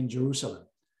happening in Jerusalem,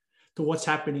 to what's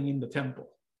happening in the temple.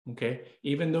 Okay,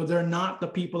 even though they're not the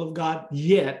people of God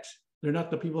yet, they're not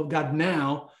the people of God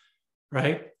now,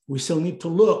 right? We still need to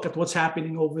look at what's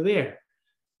happening over there,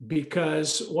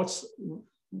 because what's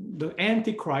the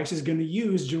Antichrist is going to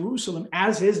use Jerusalem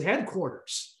as his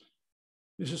headquarters.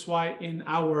 This is why in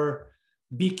our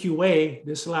BQA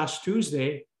this last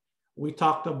Tuesday, we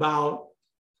talked about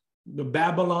the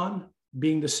Babylon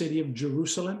being the city of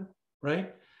Jerusalem,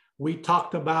 right? We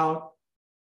talked about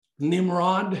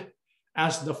Nimrod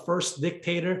as the first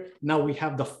dictator. Now we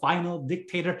have the final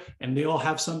dictator, and they all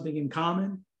have something in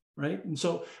common, right? And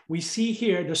so we see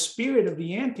here the spirit of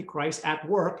the Antichrist at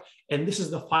work, and this is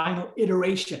the final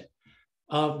iteration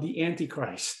of the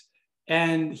Antichrist.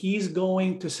 And he's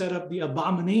going to set up the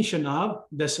abomination of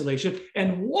desolation.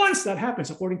 And once that happens,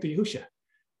 according to Yahushua,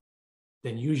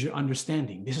 then use your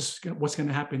understanding. This is what's going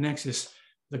to happen next, is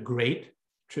the Great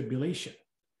Tribulation.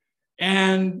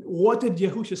 And what did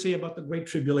Yahushua say about the Great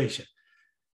Tribulation?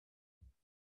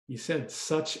 He said,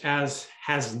 such as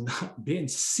has not been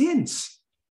since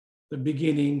the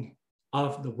beginning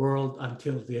of the world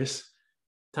until this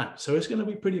time. So it's going to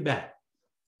be pretty bad.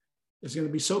 It's going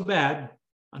to be so bad,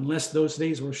 unless those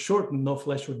days were shortened, no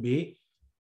flesh would be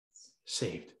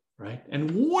saved, right?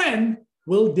 And when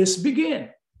will this begin?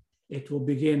 It will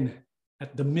begin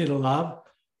at the middle of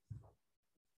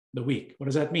the week. What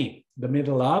does that mean? The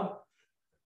middle of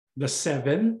the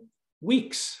 7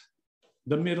 weeks.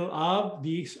 The middle of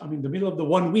the middle of the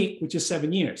 1 week, which is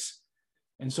 7 years.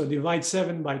 And so divide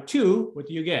 7 by 2, what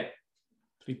do you get?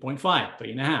 3.5,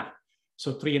 3.5.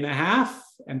 So 3.5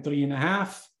 and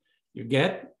 3.5, you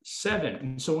get 7.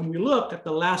 And so when we look at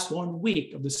the last 1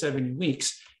 week of the 7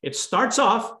 weeks, it starts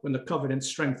off when the covenant is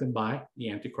strengthened by the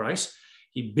Antichrist.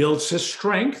 He builds his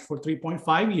strength for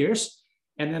 3.5 years.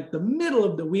 And at the middle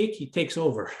of the week, he takes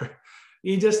over.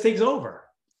 He just takes over.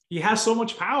 He has so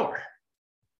much power.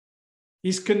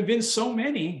 He's convinced so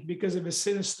many because of his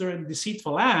sinister and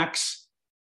deceitful acts.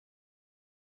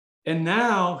 And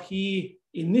now he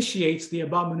initiates the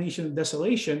abomination of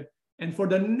desolation. And for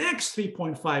the next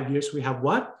 3.5 years, we have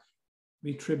what?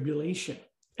 The tribulation.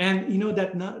 And you know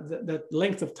that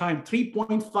length of time,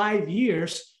 3.5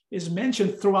 years, is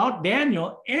mentioned throughout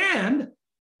Daniel and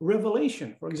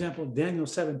Revelation. For example, Daniel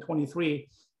 7:23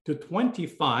 to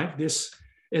 25. This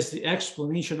is the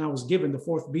explanation I was given. The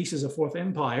fourth beast is a fourth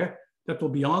empire that will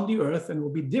be on the earth and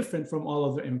will be different from all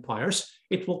other empires.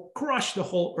 It will crush the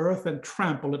whole earth and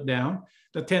trample it down.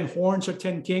 The 10 horns are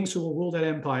 10 kings who will rule that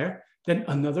empire. Then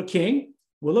another king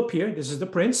will appear. This is the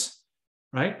prince,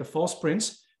 right? The false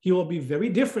prince. He will be very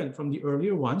different from the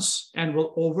earlier ones and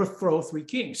will overthrow 3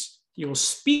 kings. He will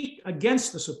speak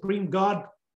against the supreme God.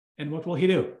 And what will he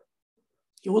do?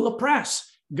 He will oppress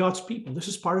God's people. This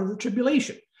is part of the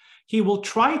tribulation. He will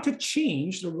try to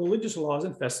change the religious laws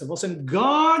and festivals, and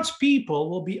God's people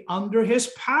will be under his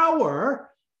power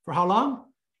for how long?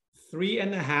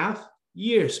 3.5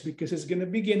 years, because it's going to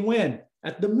begin when?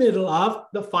 At the middle of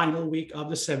the final week of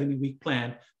the 70-week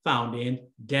plan found in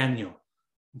Daniel.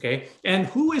 Okay, and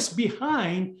who is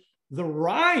behind the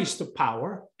rise to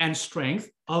power and strength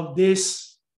of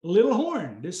this little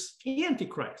horn, this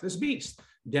Antichrist, this beast?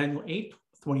 Daniel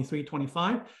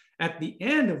 8:23-25. At the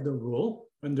end of the rule,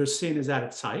 when their sin is at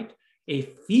its height, a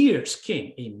fierce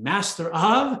king, a master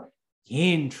of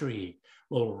intrigue,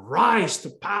 will rise to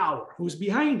power. Who's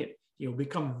behind it? He will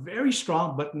become very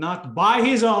strong, but not by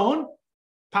his own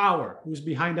power. Who's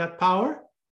behind that power?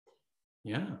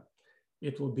 Yeah,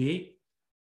 it will be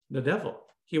the devil.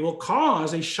 He will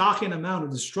cause a shocking amount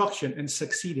of destruction and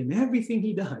succeed in everything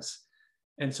he does.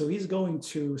 And so he's going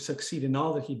to succeed in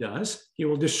all that he does. He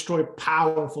will destroy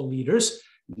powerful leaders,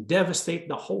 devastate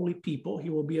the holy people. He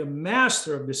will be a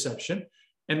master of deception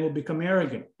and will become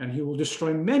arrogant, and he will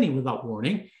destroy many without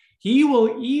warning. He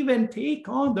will even take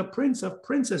on the prince of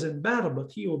princes in battle,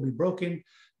 but he will be broken,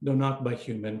 though not by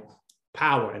human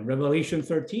power. And Revelation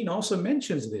 13 also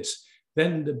mentions this.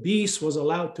 Then the beast was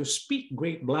allowed to speak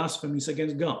great blasphemies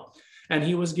against God, and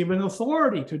he was given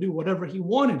authority to do whatever he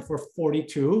wanted for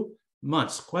 42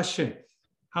 months. Question: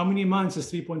 how many months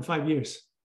is 3.5 years?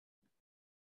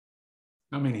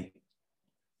 How many?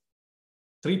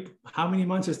 How many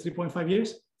months is 3.5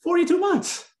 years? 42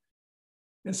 months.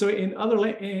 And so in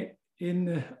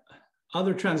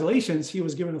other translations, he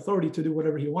was given authority to do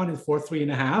whatever he wanted for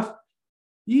 3.5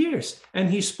 years. And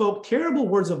he spoke terrible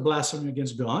words of blasphemy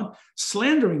against God,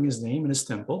 slandering his name and his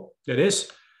temple, that is,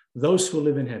 those who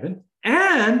live in heaven.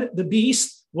 And the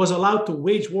beast was allowed to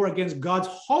wage war against God's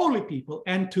holy people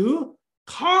and to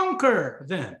conquer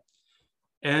them.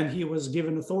 And he was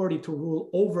given authority to rule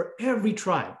over every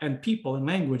tribe and people and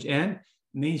language and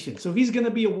nation. So he's going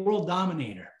to be a world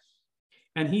dominator.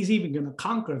 And he's even going to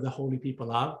conquer the holy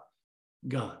people of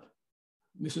God.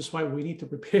 This is why we need to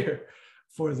prepare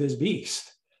for this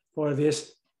beast, for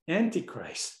this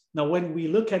Antichrist. Now, when we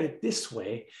look at it this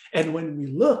way, and when we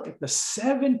look at the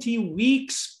 70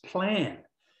 weeks plan,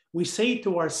 we say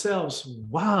to ourselves,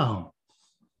 wow,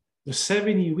 the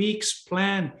 70 weeks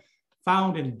plan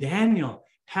found in Daniel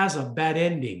has a bad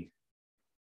ending.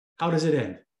 How does it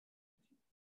end?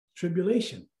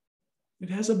 Tribulation. It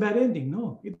has a bad ending.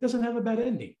 No, it doesn't have a bad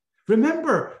ending.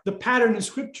 Remember the pattern in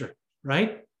Scripture,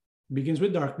 right? It begins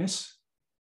with darkness,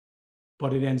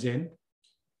 but it ends in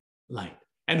light.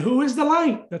 And who is the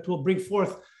light that will bring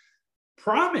forth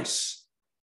promise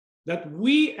that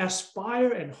we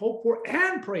aspire and hope for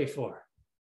and pray for?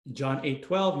 John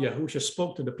 8:12, Yahushua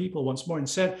spoke to the people once more and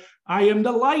said, I am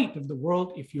the light of the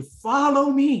world. If you follow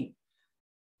me,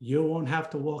 you won't have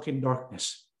to walk in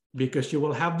darkness, because you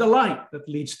will have the light that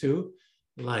leads to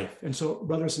life. And so,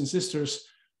 brothers and sisters,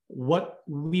 what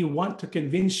we want to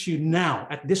convince you now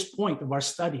at this point of our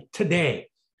study today,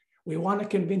 we want to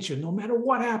convince you, no matter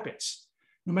what happens,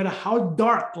 no matter how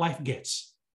dark life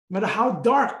gets, no matter how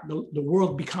dark the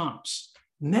world becomes,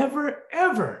 never,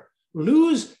 ever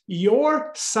lose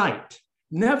your sight.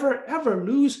 Never, ever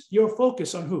lose your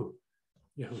focus on who?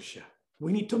 Yahushua.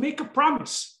 We need to make a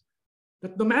promise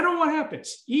that no matter what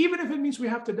happens, even if it means we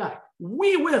have to die,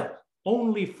 we will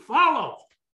only follow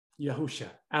Yahushua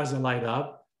as the light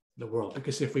of the world.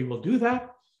 Because if we will do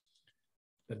that,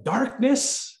 the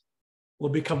darkness will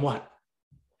become what?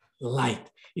 Light.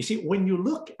 You see, when you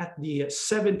look at the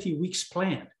 70 weeks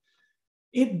plan,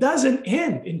 it doesn't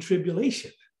end in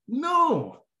tribulation.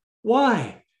 No.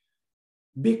 Why?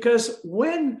 Because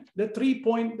when the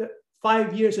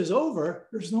 3.5 years is over,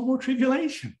 there's no more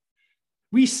tribulation.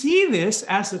 We see this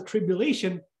as the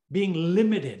tribulation being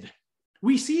limited.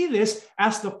 We see this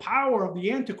as the power of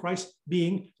the Antichrist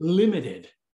being limited.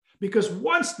 Because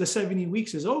once the 70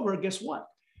 weeks is over, guess what?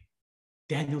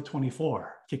 Daniel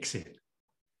 24 kicks in.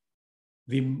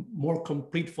 The more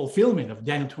complete fulfillment of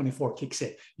Daniel 24 kicks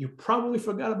in. You probably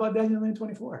forgot about Daniel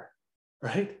 9:24,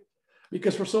 right?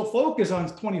 Because we're so focused on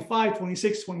 25,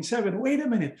 26, 27. Wait a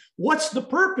minute. What's the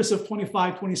purpose of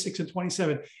 25, 26, and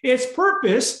 27? Its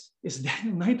purpose is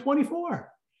Daniel 9:24,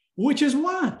 which is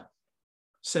what?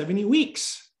 70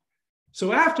 weeks.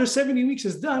 So after 70 weeks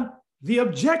is done, the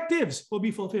objectives will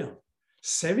be fulfilled.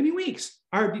 70 weeks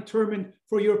are determined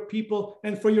for your people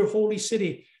and for your holy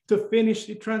city, to finish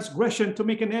the transgression, to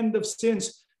make an end of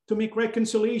sins, to make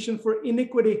reconciliation for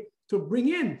iniquity, to bring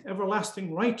in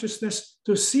everlasting righteousness,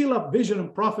 to seal up vision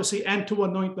and prophecy, and to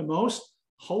anoint the most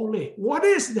holy. What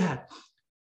is that?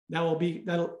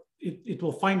 It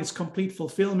will find its complete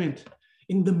fulfillment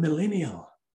in the millennium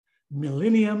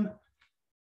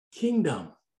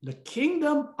kingdom, the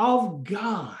kingdom of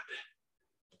God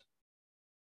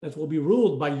that will be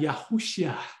ruled by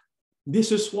Yahushua.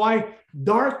 This is why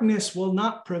darkness will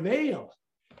not prevail.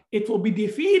 It will be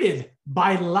defeated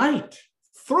by light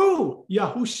through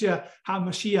Yahushua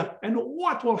HaMashiach. And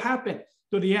what will happen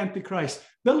to the Antichrist?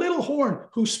 The little horn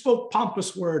who spoke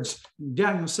pompous words.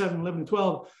 Daniel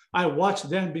 7:11-12. I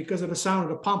watched then because of the sound of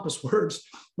the pompous words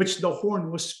which the horn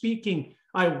was speaking.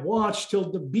 I watched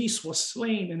till the beast was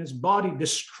slain and his body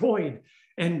destroyed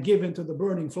and given to the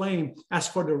burning flame. As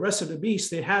for the rest of the beasts,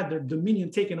 they had their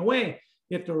dominion taken away,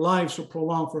 yet their lives were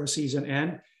prolonged for a season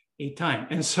and a time.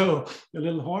 And so the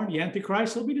little horn, the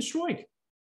Antichrist, will be destroyed.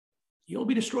 He'll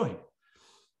be destroyed.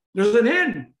 There's an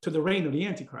end to the reign of the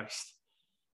Antichrist.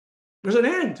 There's an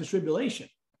end to tribulation.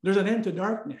 There's an end to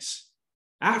darkness.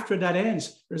 After that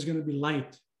ends, there's going to be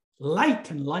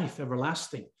light and life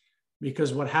everlasting.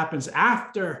 Because what happens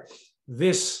after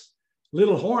this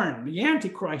little horn, the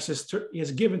Antichrist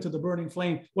is given to the burning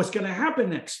flame. What's going to happen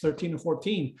next? 13 and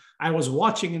 14. I was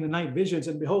watching in the night visions,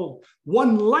 and behold,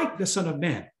 one like the Son of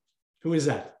Man. Who is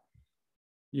that?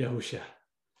 Yahushua.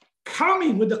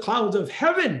 Coming with the clouds of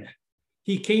heaven.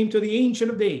 He came to the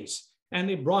Ancient of Days, and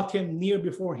they brought him near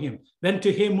before him. Then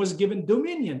to him was given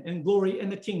dominion and glory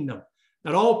and the kingdom,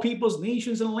 that all peoples,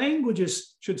 nations, and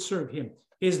languages should serve him.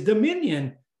 His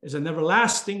dominion is an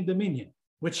everlasting dominion,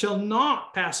 which shall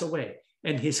not pass away,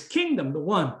 and his kingdom, the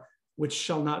one which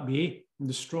shall not be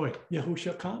destroyed.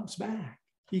 Yahushua comes back.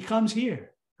 He comes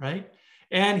here, right?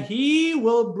 And he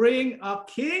will bring a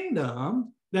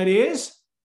kingdom that is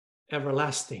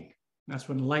everlasting. That's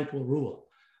when light will rule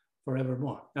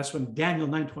forevermore. That's when Daniel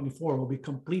 9:24 will be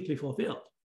completely fulfilled.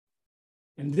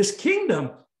 And this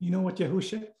kingdom, you know what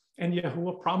Yahushua and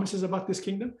Yahuwah promises about this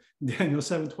kingdom? Daniel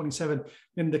 7:27,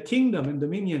 and the kingdom and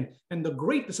dominion and the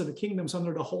greatness of the kingdoms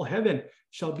under the whole heaven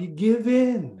shall be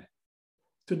given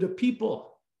to the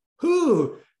people.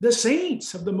 Who? The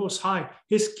saints of the Most High.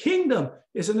 His kingdom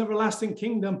is an everlasting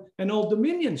kingdom, and all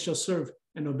dominions shall serve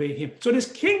and obey him. So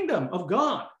this kingdom of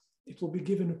God, it will be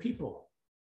given to people.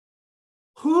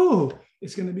 Who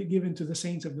is going to be given to the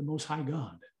saints of the Most High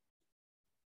God?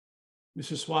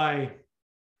 This is why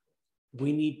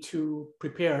we need to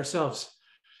prepare ourselves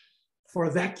for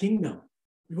that kingdom.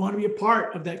 We want to be a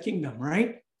part of that kingdom,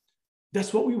 right?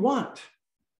 That's what we want.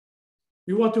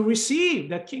 We want to receive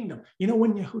that kingdom. You know,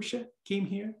 when Yahushua came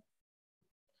here,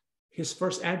 his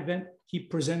first advent, he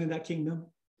presented that kingdom.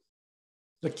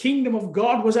 The kingdom of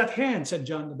God was at hand, said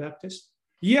John the Baptist.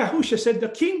 Yahushua said the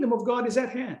kingdom of God is at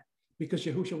hand because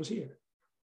Yahushua was here.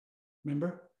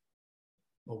 Remember?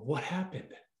 But what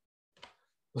happened?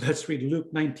 Let's read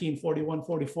Luke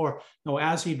 19:41-44. Now,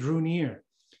 as he drew near,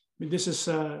 this is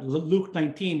Luke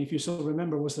 19, if you still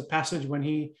remember, was the passage when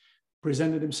he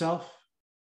presented himself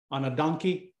on a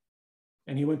donkey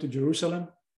and he went to Jerusalem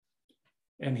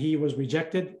and he was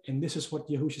rejected. And this is what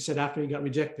Yahushua said after he got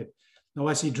rejected. Now,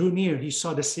 as he drew near, he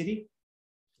saw the city.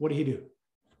 What did he do?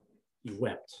 He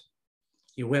wept.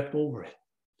 He wept over it.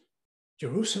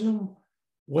 Jerusalem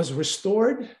was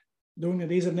restored during the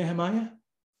days of Nehemiah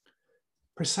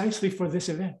precisely for this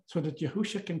event, so that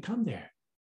Yahushua can come there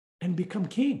and become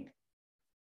king.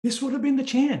 This would have been the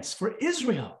chance for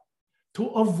Israel to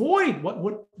avoid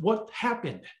what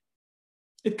happened.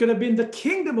 It could have been the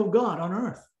kingdom of God on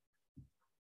earth,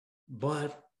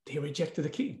 but they rejected the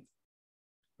king,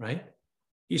 right?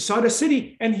 He saw the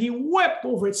city and he wept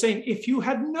over it, saying, if you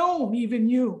had known, even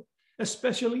you,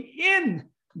 especially in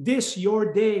this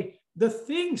your day, the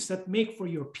things that make for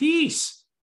your peace,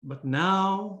 but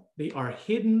now they are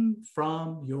hidden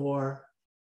from your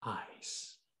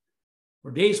eyes. For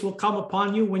days will come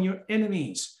upon you when your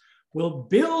enemies will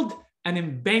build an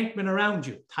embankment around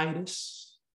you.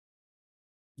 Titus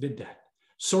did that.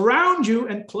 Surround you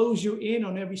and close you in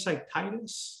on every side.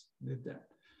 Titus did that.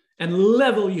 And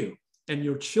level you and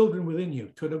your children within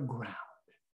you to the ground.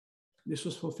 This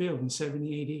was fulfilled in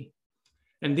 70 AD.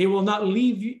 And they will not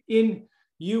leave in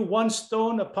you one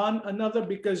stone upon another,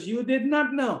 because you did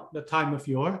not know the time of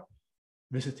your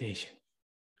visitation.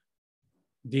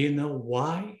 Do you know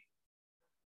why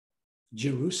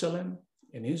Jerusalem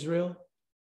and Israel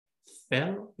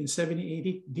fell in 70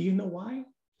 AD? Do you know why?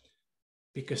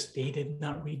 Because they did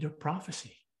not read their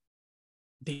prophecy.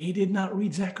 They did not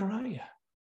read Zechariah.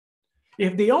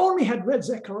 If they only had read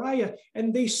Zechariah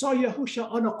and they saw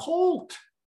Yahushua on a colt,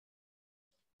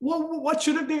 well, what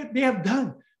should they have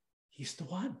done? He's the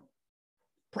one.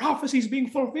 Prophecy is being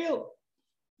fulfilled.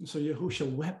 And so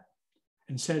Yahushua wept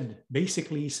and said,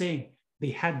 basically he's saying they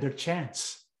had their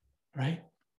chance, right?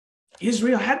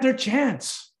 Israel had their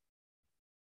chance,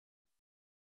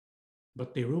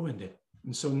 but they ruined it.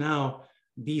 And so now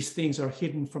these things are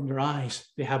hidden from their eyes.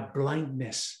 They have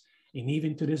blindness. And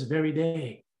even to this very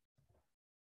day,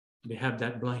 they have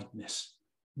that blindness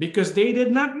because they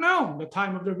did not know the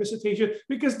time of their visitation,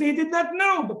 because they did not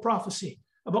know the prophecy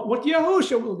about what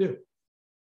Yahushua will do.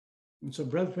 And so,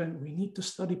 brethren, we need to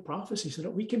study prophecy so that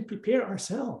we can prepare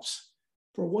ourselves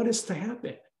for what is to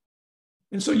happen.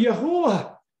 And so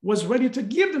Yahuwah was ready to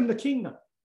give them the kingdom,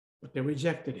 but they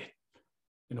rejected it.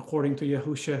 And according to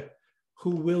Yahushua,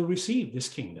 who will receive this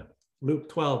kingdom? Luke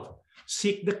 12,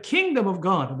 seek the kingdom of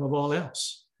God above all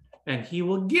else, and he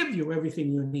will give you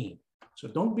everything you need. So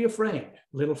don't be afraid,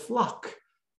 little flock,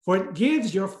 for it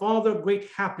gives your Father great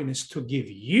happiness to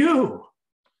give you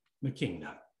the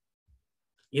kingdom.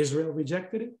 Israel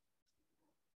rejected it,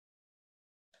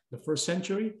 the first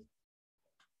century,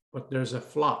 but there's a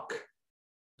flock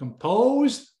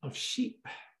composed of sheep.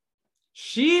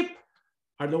 Sheep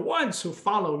are the ones who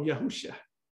follow Yahushua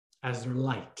as their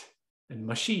light and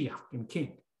Mashiach and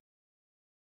King.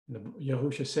 And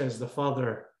Yahushua says the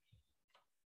Father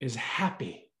is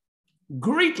happy,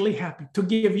 greatly happy to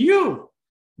give you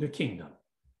the kingdom.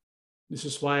 This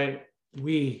is why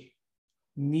we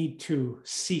need to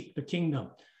seek the kingdom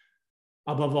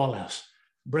above all else.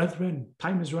 Brethren,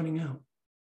 time is running out.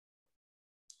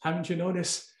 Haven't you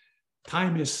noticed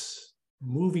time is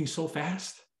moving so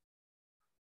fast?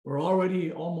 We're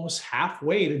already almost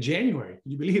halfway to January.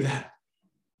 Can you believe that?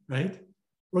 Right?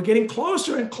 We're getting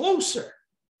closer and closer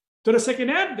to the second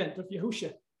advent of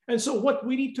Yahushua. And so what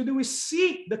we need to do is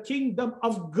seek the kingdom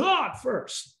of God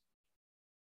first.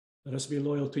 Let us be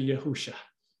loyal to Yahushua.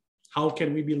 How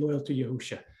can we be loyal to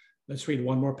Yahushua? Let's read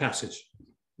one more passage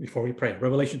before we pray.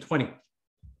 Revelation 20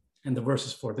 and the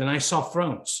verses 4. Then I saw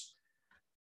thrones,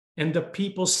 and the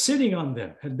people sitting on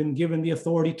them had been given the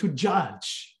authority to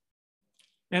judge.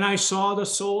 And I saw the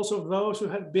souls of those who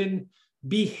had been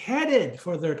beheaded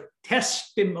for their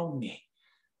testimony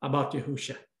about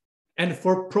Yahushua and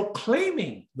for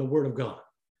proclaiming the word of God.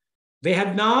 They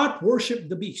had not worshipped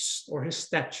the beast or his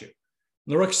statue,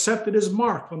 nor accepted his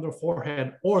mark on their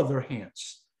forehead or their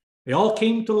hands. They all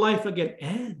came to life again,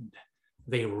 and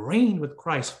they reigned with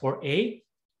Christ for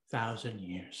 1,000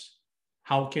 years.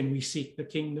 How can we seek the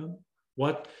kingdom?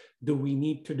 What do we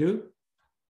need to do?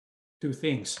 Two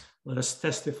things. Let us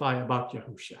testify about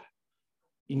Yahushua.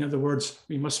 In other words,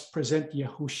 we must present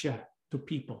Yahushua to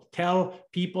people. Tell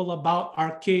people about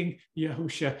our King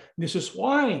Yahushua. This is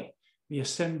why the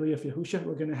Assembly of Yahushua,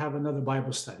 we're going to have another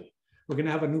Bible study. We're going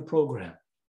to have a new program.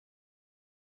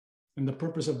 And the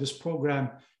purpose of this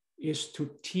program is to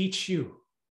teach you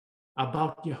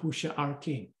about Yahushua, our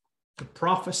King, the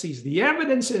prophecies, the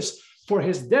evidences for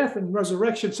his death and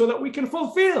resurrection, so that we can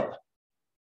fulfill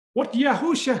what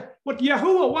Yahushua, what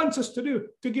Yahuwah wants us to do,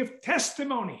 to give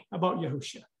testimony about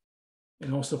Yahushua,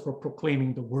 and also for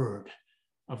proclaiming the word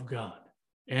of God.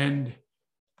 And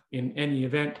in any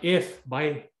event, if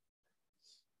by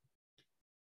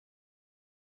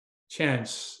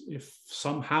chance, if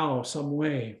somehow, some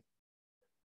way,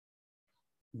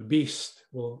 the beast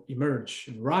will emerge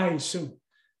and rise soon,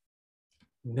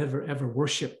 never ever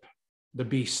worship the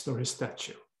beast or his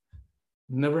statue.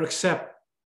 Never accept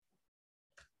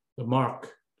the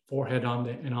mark, forehead on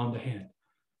the hand.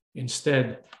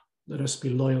 Instead, let us be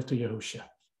loyal to Yahushua.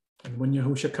 And when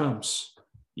Yahushua comes,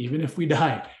 even if we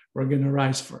die, we're going to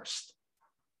rise first.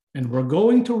 And we're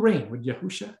going to reign with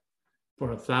Yahushua for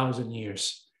 1,000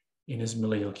 years in his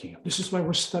millennial kingdom. This is why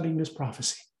we're studying this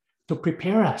prophecy, to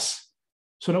prepare us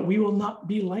so that we will not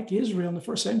be like Israel in the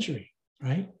first century,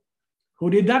 right? Who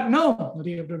did not know the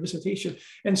day of their visitation.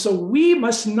 And so we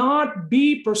must not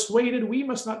be persuaded, we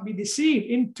must not be deceived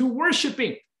into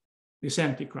worshiping this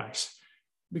Antichrist,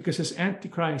 because this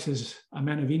Antichrist is a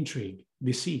man of intrigue,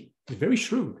 deceit. He's very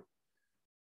shrewd.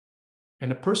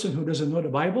 And a person who doesn't know the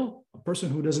Bible, a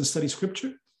person who doesn't study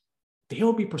scripture,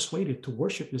 they'll be persuaded to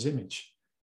worship this image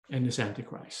and this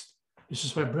Antichrist. This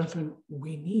is why, brethren,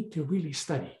 we need to really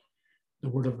study the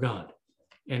word of God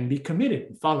and be committed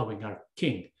in following our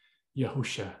King,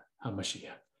 Yahushua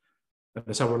HaMashiach.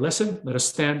 That's our lesson. Let us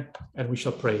stand and we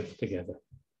shall pray together.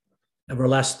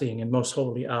 Everlasting and most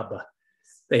holy Abba,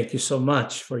 thank you so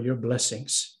much for your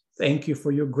blessings. Thank you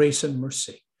for your grace and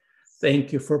mercy.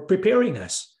 Thank you for preparing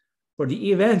us for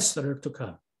the events that are to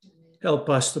come. Help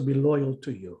us to be loyal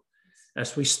to you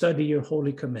as we study your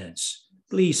holy commands.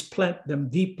 Please plant them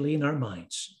deeply in our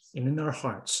minds and in our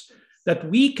hearts, that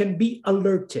we can be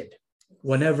alerted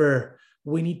whenever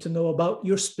we need to know about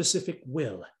your specific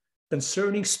will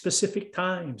concerning specific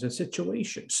times and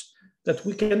situations, that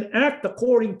we can act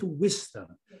according to wisdom,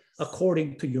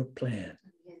 according to your plan.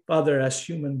 Father, as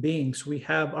human beings, we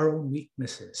have our own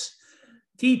weaknesses.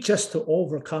 Teach us to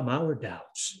overcome our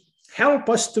doubts. Help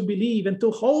us to believe and to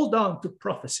hold on to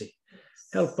prophecy.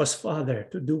 Help us, Father,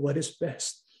 to do what is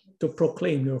best, to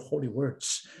proclaim your holy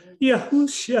words.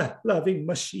 Yahushua, loving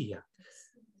Mashiach,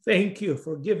 thank you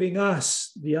for giving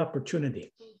us the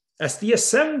opportunity as the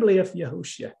assembly of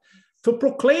Yahushua to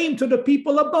proclaim to the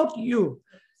people about you.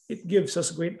 It gives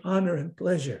us great honor and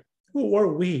pleasure. Who are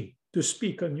we to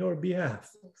speak on your behalf?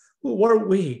 Who are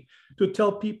we to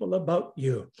tell people about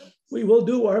you. We will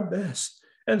do our best.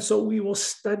 And so we will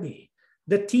study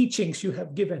the teachings you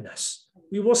have given us.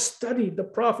 We will study the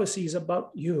prophecies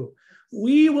about you.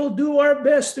 We will do our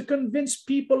best to convince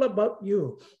people about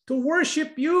you, to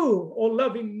worship you, O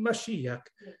loving Mashiach,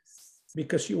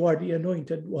 because you are the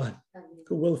anointed one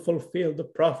who will fulfill the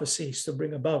prophecies to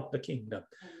bring about the kingdom.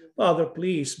 Father,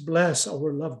 please bless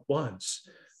our loved ones.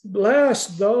 Bless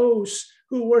those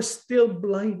who were still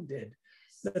blinded,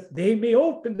 that they may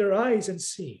open their eyes and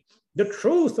see the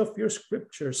truth of your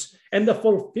scriptures and the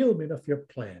fulfillment of your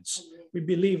plans. We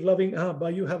believe, loving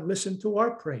Abba, you have listened to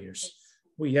our prayers.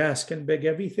 We ask and beg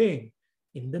everything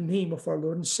in the name of our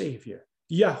Lord and Savior,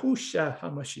 Yahushua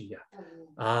HaMashiach.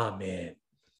 Amen.